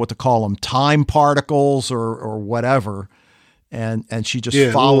 I don't know what to call them, time particles or whatever. And she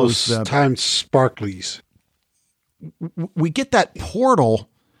just follows them. Time sparklies. We get that portal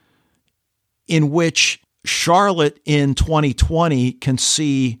in which Charlotte in 2020 can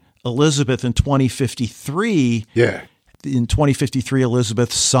see Elizabeth in 2053. Yeah. In 2053,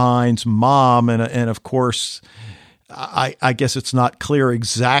 Elizabeth signs Mom. And of course, I guess it's not clear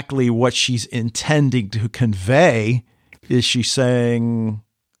exactly what she's intending to convey. Is she saying,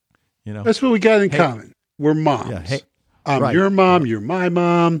 that's what we got in common. We're moms. Yeah, hey, I'm your mom. You're my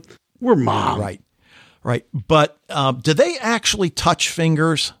mom. We're mom. Right. But do they actually touch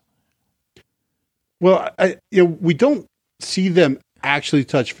fingers? Well, we don't see them actually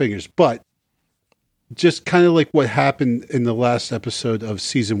touch fingers, but just kind of like what happened in the last episode of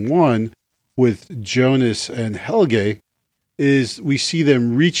season 1 with Jonas and Helge, is we see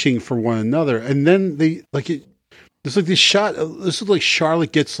them reaching for one another, and then there's like this shot. This is like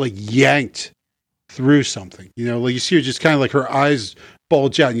Charlotte gets like yanked through something, like you see her just kind of like her eyes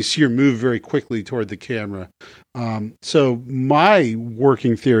bulge out and you see her move very quickly toward the camera. So my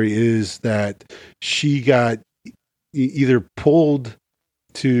working theory is that she got either pulled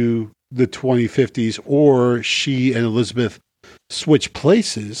to the 2050s or she and Elizabeth switched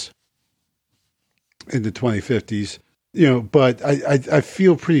places in the 2050s, but I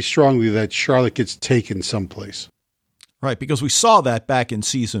feel pretty strongly that Charlotte gets taken someplace. Right, because we saw that back in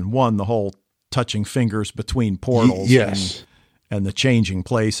season 1, the whole touching fingers between portals. Yes. And the changing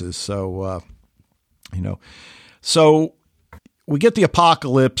places. So, so we get the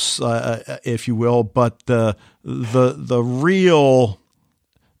apocalypse, if you will, but the real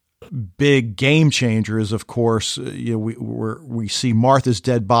big game changer is, of course, we see Martha's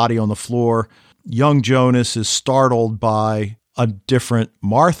dead body on the floor. Young Jonas is startled by a different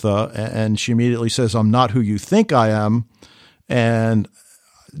Martha, and she immediately says, "I'm not who you think I am." And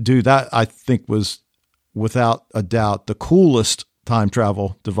dude, that I think was without a doubt the coolest time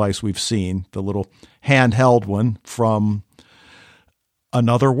travel device we've seen, the little handheld one from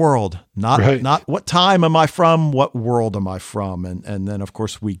another world. Not what time am I from, what world am I from? And then of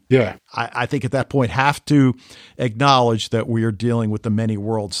course I think at that point have to acknowledge that we are dealing with the many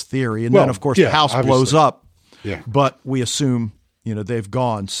worlds theory. And then of course the house blows up. Yeah. But we assume, they've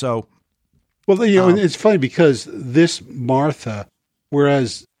gone. So well, and it's funny because this Martha,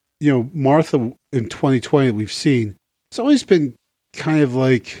 whereas, Martha in 2020 that we've seen, it's always been kind of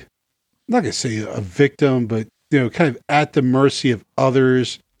like, I'm not going to say a victim, but, kind of at the mercy of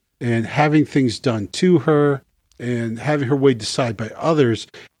others and having things done to her and having her way decided by others.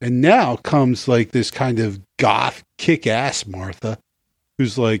 And now comes like this kind of goth kick-ass Martha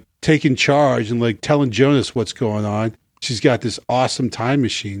who's like taking charge and like telling Jonas what's going on. She's got this awesome time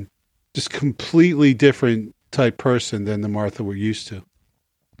machine, just completely different type person than the Martha we're used to.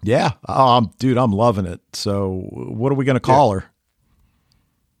 Yeah. Dude, I'm loving it. So what are we going to call her?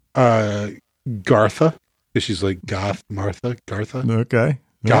 Gartha. Because she's like goth Martha. Gartha. Okay.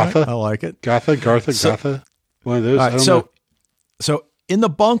 Gotha. Right. I like it. Gotha. One of those. Right, so in the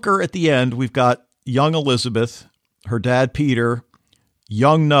bunker at the end, we've got young Elizabeth, her dad, Peter,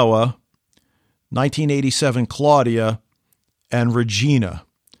 young Noah, 1987 Claudia, and Regina.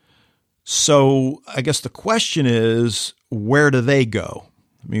 So I guess the question is, where do they go?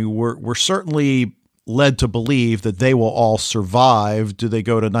 I mean, we're certainly led to believe that they will all survive. Do they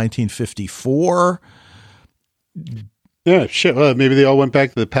go to 1954? Yeah, shit. Well, maybe they all went back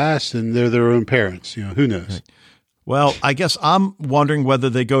to the past and they're their own parents. Who knows? Right. Well, I guess I'm wondering whether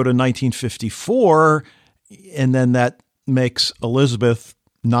they go to 1954 and then that makes Elizabeth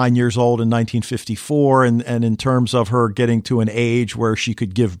 9 years old in 1954. And in terms of her getting to an age where she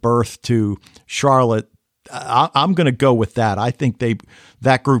could give birth to Charlotte, I'm going to go with that. I think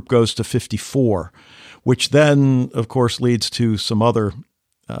that group goes to 54, which then, of course, leads to some other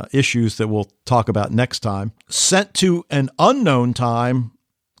issues that we'll talk about next time. Sent to an unknown time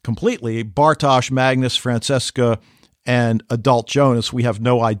completely, Bartosz, Magnus, Francesca, and adult Jonas. We have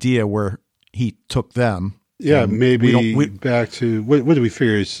no idea where he took them. Yeah, maybe back to, what do we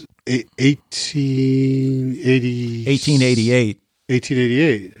figure is 1888,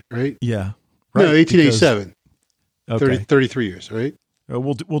 right? Yeah. Right, no, 1887. Okay. 33 years, right?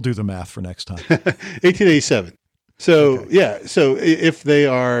 We'll do the math for next time. 1887. So, okay. Yeah. So if they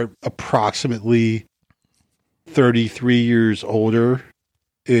are approximately 33 years older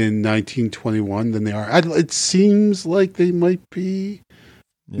in 1921 than they are, it seems like they might be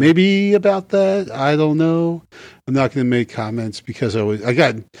maybe about that. I don't know. I'm not going to make comments because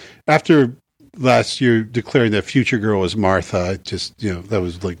after last year declaring that Future Girl was Martha, that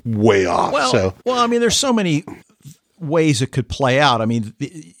was like way off. Well, I mean, there's so many ways it could play out. I mean,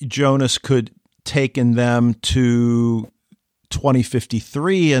 Jonas could taken them to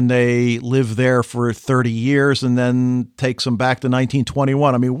 2053 and they live there for 30 years and then takes them back to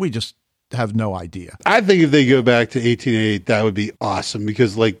 1921. I mean, we just have no idea. I think if they go back to 1888, that would be awesome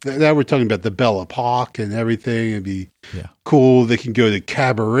because like now we're talking about the Belle Epoque and everything. It'd be cool. They can go to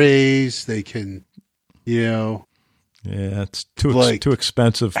cabarets. They can, it's too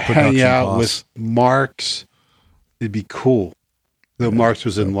expensive. Hang out costs. with Marx. It'd be cool. Though Marx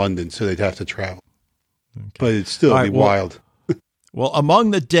was in London, so they'd have to travel. Okay. But it'd still be wild. Well,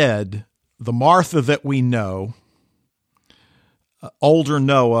 among the dead, the Martha that we know, older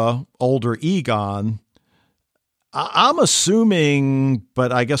Noah, older Egon, I'm assuming,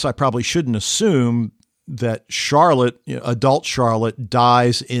 but I guess I probably shouldn't assume, that Charlotte, adult Charlotte,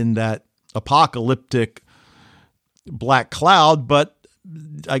 dies in that apocalyptic black cloud, but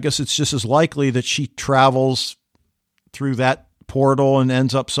I guess it's just as likely that she travels through that portal and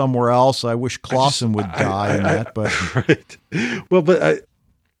ends up somewhere else. I wish Clausen would die in that, but right. Well, but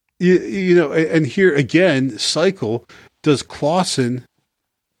you know, and here again, cycle. Does Clausen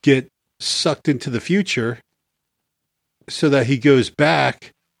get sucked into the future so that he goes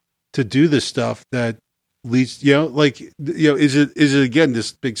back to do the stuff that leads, you know, like, you know, is it again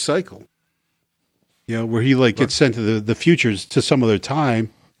this big cycle, you know, where he like gets sent to the futures to some other time,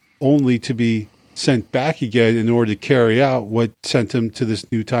 only to be sent back again in order to carry out what sent him to this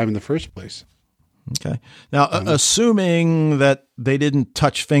new time in the first place. Okay. Now, assuming that they didn't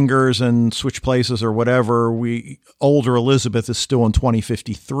touch fingers and switch places or whatever, older Elizabeth is still in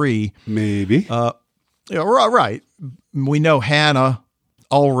 2053. Maybe. Yeah, right. We know Hannah,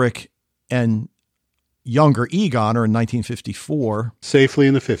 Ulrich, and younger Egon are in 1954. Safely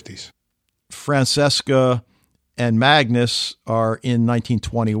in the 50s. Francesca and Magnus are in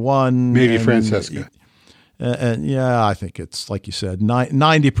 1921. Maybe Francesca. And yeah, I think it's, like you said,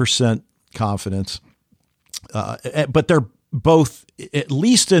 90% confidence. But they're both at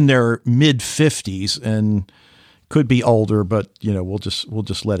least in their mid 50s and could be older, but you know, we'll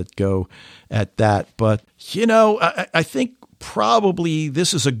just let it go at that. But you know, I think probably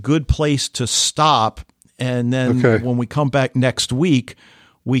this is a good place to stop. And then when we come back next week,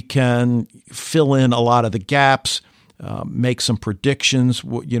 we can fill in a lot of the gaps, make some predictions,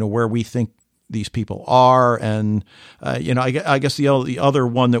 you know, where we think these people are. And, you know, I guess the other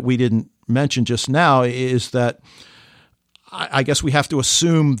one that we didn't mention just now is that I guess we have to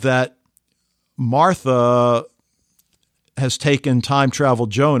assume that Martha has taken time travel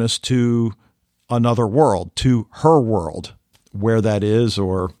Jonas to another world, to her world, where that is,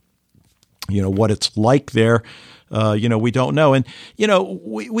 or, you know, what it's like there. You know, we don't know. And, you know,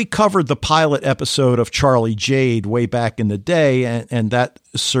 we covered the pilot episode of Charlie Jade way back in the day. And that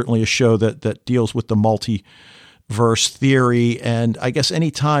is certainly a show that deals with the multiverse theory. And I guess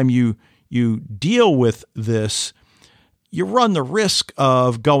anytime you deal with this, you run the risk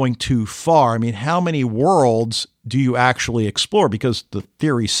of going too far. I mean, how many worlds do you actually explore? Because the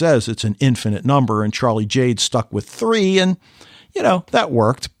theory says it's an infinite number, and Charlie Jade stuck with 3, and, you know, that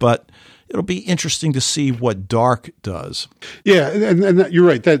worked. But it'll be interesting to see what Dark does. Yeah, and you're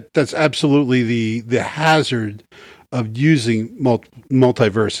right. That's absolutely the hazard of using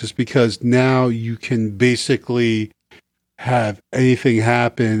multiverses, because now you can basically have anything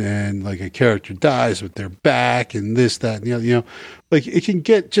happen and like a character dies with their back and this, that, and the other, you know, like it can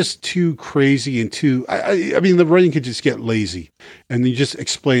get just too crazy and too, I mean, the writing could just get lazy and you just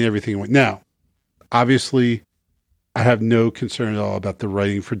explain everything away. Now, obviously, I have no concern at all about the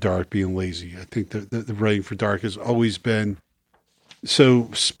writing for Dark being lazy. I think the writing for Dark has always been so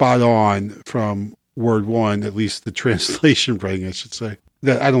spot on from word one, at least the translation writing, I should say,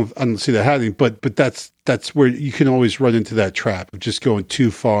 that I don't see that happening. But that's where you can always run into that trap of just going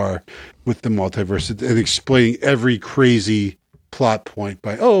too far with the multiverse and explaining every crazy plot point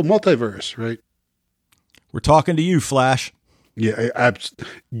by, multiverse, right? We're talking to you, Flash. Yeah,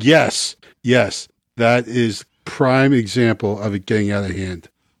 yes. That is prime example of it getting out of hand.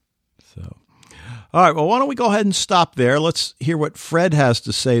 So, all right. Well, why don't we go ahead and stop there? Let's hear what Fred has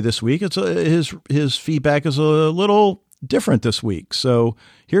to say this week. It's his feedback is a little different this week. So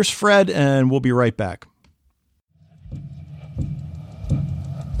here's Fred, and we'll be right back.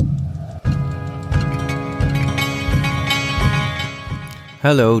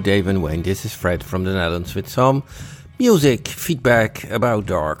 Hello, Dave and Wayne. This is Fred from the Netherlands with some music feedback about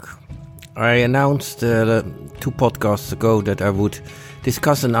Dark. I announced 2 podcasts ago that I would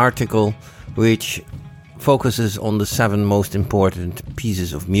discuss an article which focuses on the 7 most important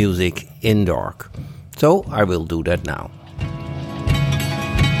pieces of music in Dark. So I will do that now.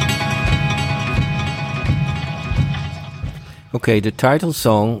 Okay, the title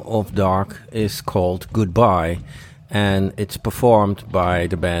song of Dark is called Goodbye, and it's performed by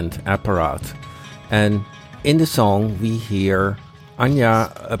the band Apparat. And in the song we hear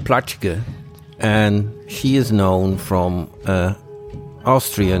Anja Platschke, and she is known from an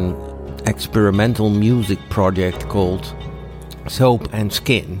Austrian experimental music project called Soap and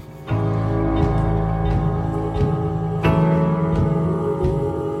Skin.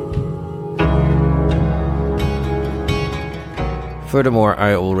 Furthermore,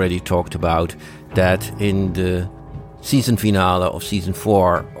 I already talked about that in the season finale of season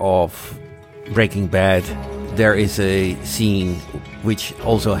 4 of Breaking Bad, there is a scene which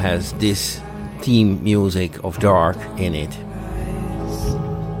also has this theme music of Dark in it.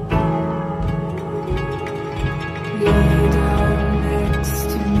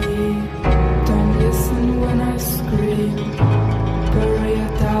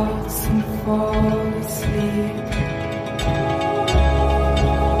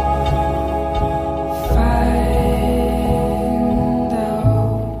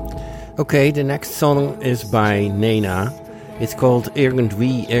 Okay, the next song is by Nena. It's called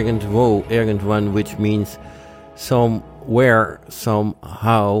Irgendwie, Irgendwo, Irgendwann, which means somewhere,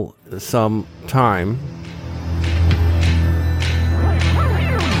 somehow, sometime.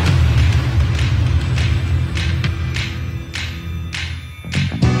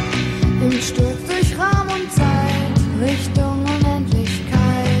 Im Sturz durch Raum und Zeit, Richtung Unendlichkeit.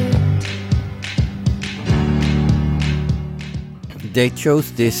 They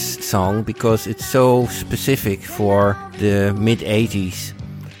chose this song because it's so specific for the mid-80s.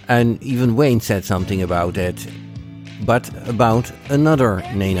 And even Wayne said something about it. But about another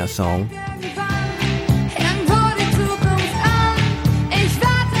Nena song.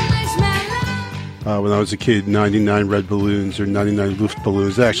 When I was a kid, 99 Red Balloons or 99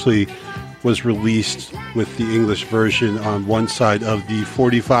 Luftballons actually was released with the English version on one side of the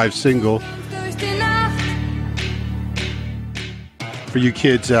 45 single. For you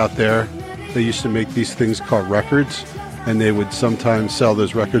kids out there, they used to make these things called records, and they would sometimes sell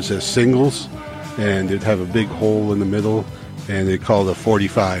those records as singles, and it'd have a big hole in the middle, and they call it a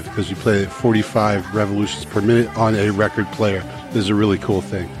 45 because you play it 45 revolutions per minute on a record player. This is a really cool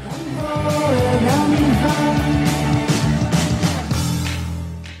thing.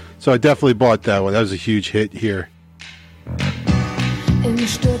 So I definitely bought that one. That was a huge hit here. Im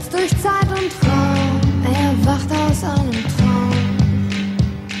Sturz durch Zeit und Raum, erwacht aus einem Traum.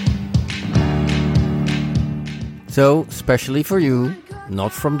 So, especially for you,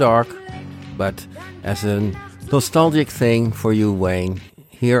 not from Dark, but as a nostalgic thing for you, Wayne,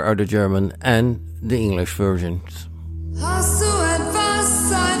 here are the German and the English versions. Hast du etwas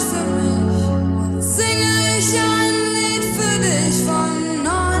Zeit für mich? Singe ich ein Lied für dich von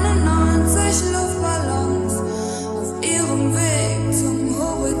 99 Luftballons auf ihrem Weg zum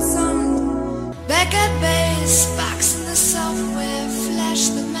Horizont. Back at base, box in the software,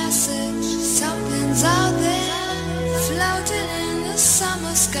 flash the message. Something's out there, floating in the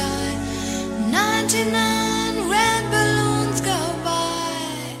summer sky. 99 red balloons go by.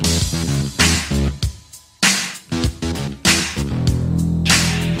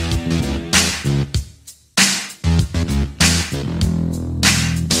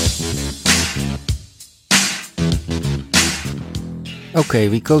 Okay,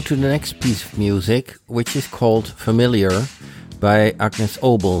 we go to the next piece of music, which is called Familiar by Agnes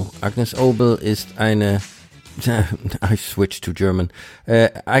Obel. Agnes Obel is eine... I switched to German.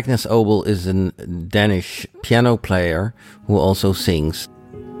 Agnes Obel is a Danish piano player who also sings.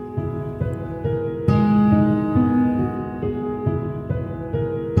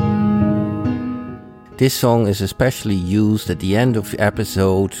 This song is especially used at the end of the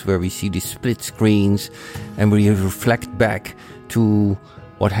episode where we see the split screens and we reflect back to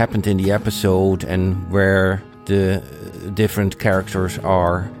what happened in the episode and where the different characters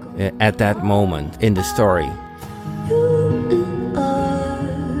are at that moment in the story.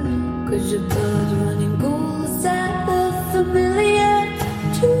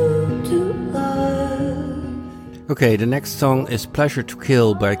 Okay, the next song is Pleasure to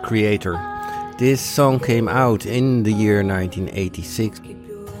Kill by Kreator. This song came out in the year 1986.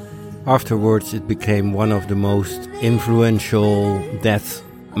 Afterwards, it became one of the most influential death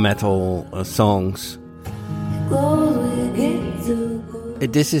metal songs.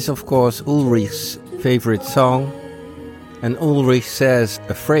 This is, of course, Ulrich's favorite song. And Ulrich says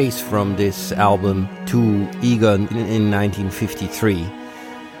a phrase from this album to Egon in 1953.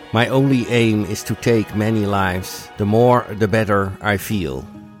 My only aim is to take many lives. The more, the better I feel.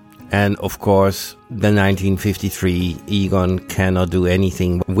 And of course, the 1953 Egon cannot do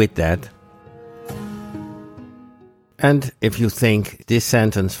anything with that. And if you think this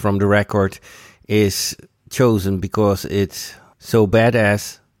sentence from the record is chosen because it's so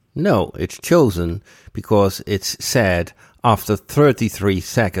badass, no, it's chosen because it's said after 33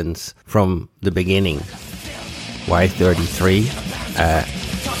 seconds from the beginning. Why 33?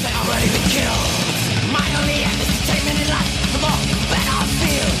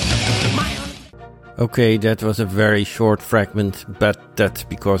 Okay, that was a very short fragment, but that's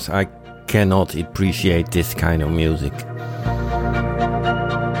because I cannot appreciate this kind of music.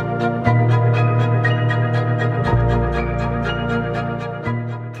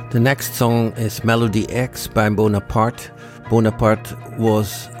 The next song is Melody X by Bonaparte. Bonaparte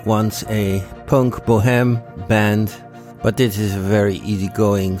was once a punk bohem band, but this is a very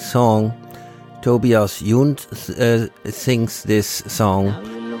easygoing song. Tobias Jund sings this song.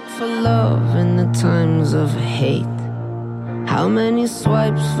 For love in the times of hate. How many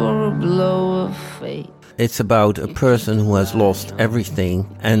swipes for a blow of fate? It's about a person who has lost everything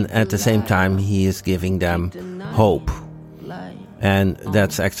and at the same time he is giving them hope. And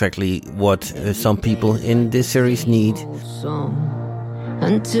that's exactly what some people in this series need. Song,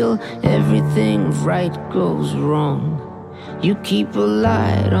 until everything right goes wrong. You keep a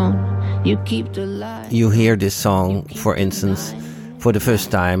light on, you keep the light. You hear this song, for instance, for the first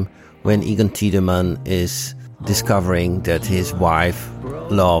time when Egon Tiedemann is discovering that his wife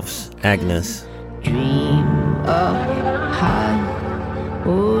loves Agnes. Dream up high.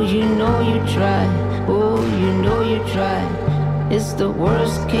 Oh, you know you try. Oh, you know you try. It's the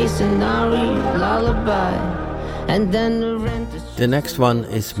worst case scenario lullaby. And then the rent is... The next one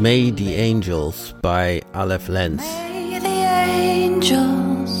is May the Angels by Aleph Lenz. May the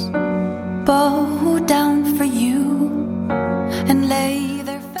angels bow down for you and lay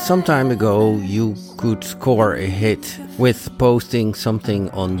their... Some time ago you could score a hit with posting something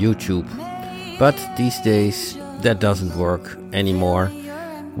on YouTube. But these days that doesn't work anymore.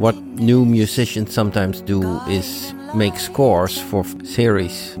 What new musicians sometimes do is make scores for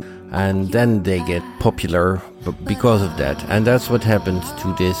series, and then they get popular because of that. And that's what happened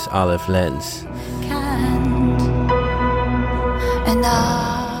to this Aleph Lenz.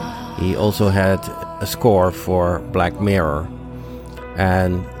 He also had a score for Black Mirror,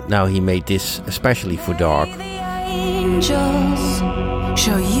 and now he made this especially for Dark.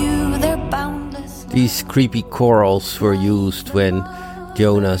 These creepy chorals were used when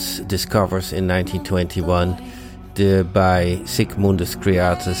Jonas discovers in 1921 the by Sigmundus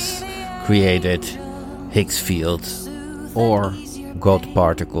Creatus created Higgs field or God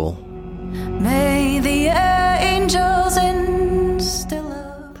particle. May the angels instill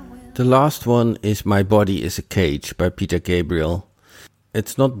a... The last one is My Body is a Cage by Peter Gabriel.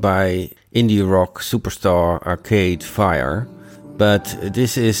 It's not by indie rock superstar Arcade Fire, but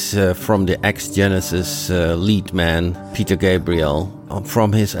this is from the ex-Genesis lead man Peter Gabriel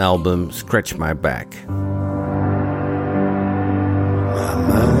from his album Scratch My Back. My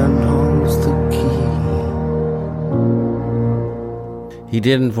mind holds the key. He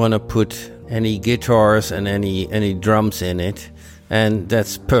didn't want to put any guitars and any drums in it, and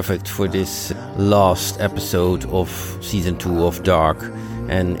that's perfect for this last episode of season 2 of Dark,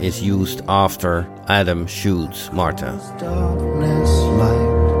 and is used after Adam shoots Martha. Darkness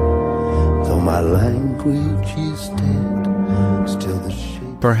light, though my language is dead, still the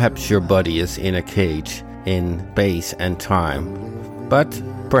shape. Perhaps your body is in a cage in space and time, but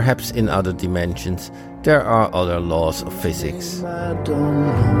perhaps in other dimensions there are other laws of physics. I don't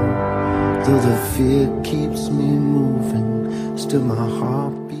know, though the fear keeps me moving, still my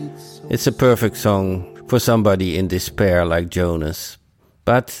heart beats. It's a perfect song for somebody in despair like Jonas.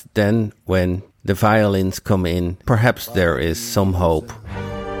 But then, when the violins come in, perhaps there is some hope.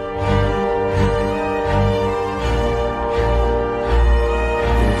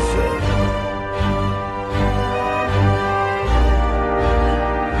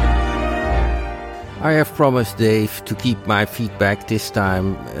 I have promised Dave to keep my feedback this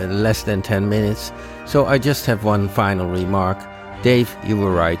time less than 10 minutes, so I just have one final remark. Dave, you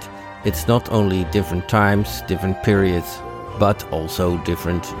were right. It's not only different times, different periods, but also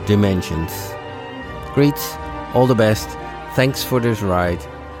different dimensions. Greets, all the best. Thanks for this ride.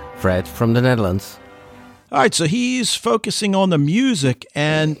 Fred from the Netherlands. All right, so he's focusing on the music,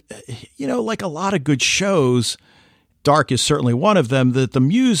 and, you know, like a lot of good shows, Dark is certainly one of them, that the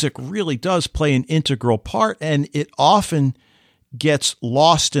music really does play an integral part, and it often gets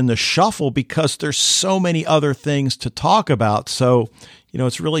lost in the shuffle because there's so many other things to talk about. So, you know,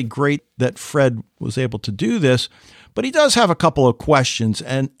 it's really great that Fred was able to do this. But he does have a couple of questions,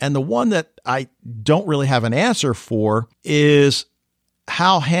 and the one that I don't really have an answer for is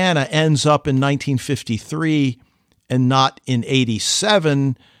how Hannah ends up in 1953 and not in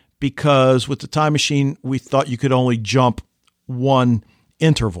 87, because with the time machine, we thought you could only jump one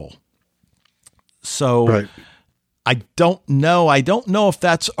interval. So Right. I don't know. I don't know if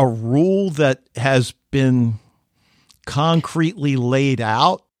that's a rule that has been concretely laid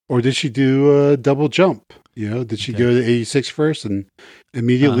out. Or did she do a double jump? You know, did she go to 86 first and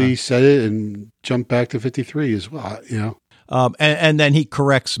immediately set it and jump back to 53 as well? You know, and then he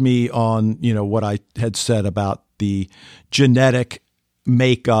corrects me on, you know, what I had said about the genetic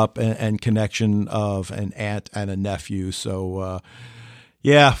makeup and connection of an aunt and a nephew. So,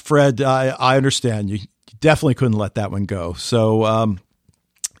 yeah, Fred, I understand. You definitely couldn't let that one go. So,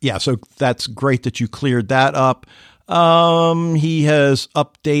 yeah, so that's great that you cleared that up. He has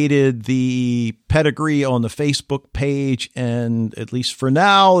updated the pedigree on the Facebook page, and at least for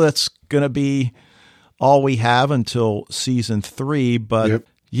now, that's going to be all we have until season 3. But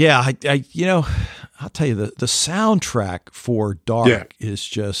yeah, I you know, I'll tell you, the soundtrack for Dark is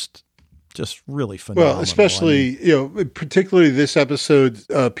just Just really phenomenal. Well, especially, particularly this episode,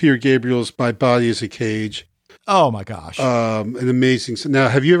 Peter Gabriel's My Body is a Cage. Oh my gosh. An amazing. Now,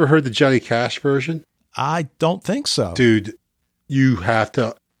 have you ever heard the Johnny Cash version? I don't think so. Dude, you have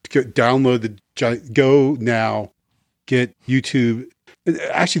to download go now, get YouTube.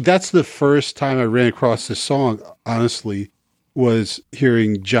 Actually, that's the first time I ran across this song, honestly, was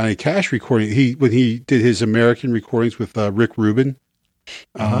hearing Johnny Cash recording. When he did his American recordings with Rick Rubin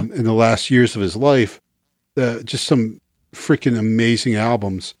in the last years of his life, just some freaking amazing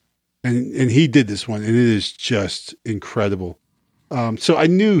albums. And he did this one, and it is just incredible. So I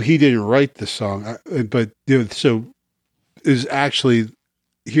knew he didn't write the song, but so is actually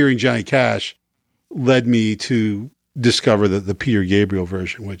hearing Johnny Cash led me to discover the Peter Gabriel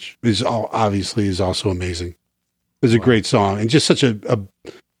version, which is obviously is also amazing. It's a great song and just such just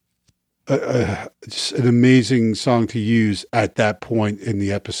an amazing song to use at that point in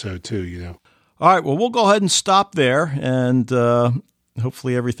the episode too. All right, well, we'll go ahead and stop there, and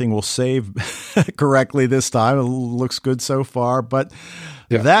hopefully everything will save correctly this time. It looks good so far, but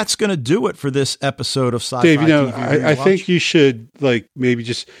that's going to do it for this episode of Sci-Fi Dave, TV I think you should maybe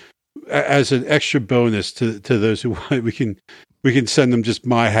just as an extra bonus to those who want, we can send them just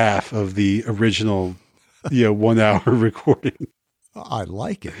my half of the original 1 hour recording. I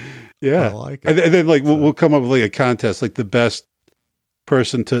like it. Yeah. I like it. And then we'll come up with a contest, the best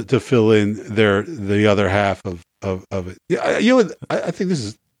person to fill in the other half of it. Yeah. I think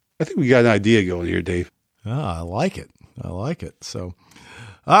we got an idea going here, Dave. I like it. So,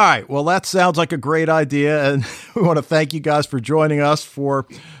 all right. Well, that sounds like a great idea. And we want to thank you guys for joining us for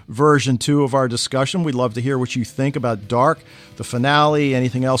version 2 of our discussion. We'd love to hear what you think about Dark, the finale,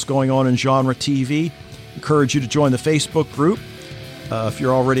 anything else going on in genre TV. Encourage you to join the Facebook group. If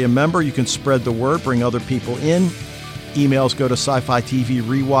you're already a member, you can spread the word, bring other people in. Emails go to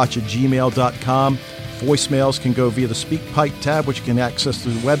sci-fi-tv-rewatch@gmail.com. Voicemails can go via the SpeakPipe tab, which you can access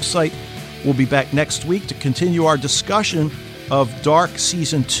through the website. We'll be back next week to continue our discussion of Dark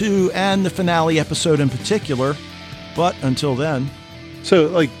Season 2 and the finale episode in particular. But until then... So,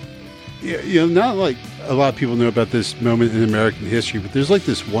 not like a lot of people know about this moment in American history, but there's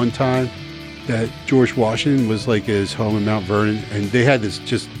this one time that George Washington was at his home in Mount Vernon, and they had this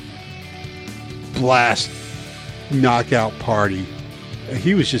just blast knockout party. And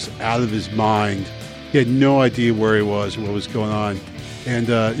he was just out of his mind. He had no idea where he was and what was going on. And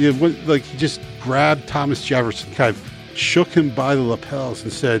he just grabbed Thomas Jefferson, kind of shook him by the lapels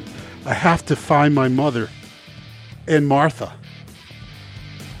and said, "I have to find my mother and Martha."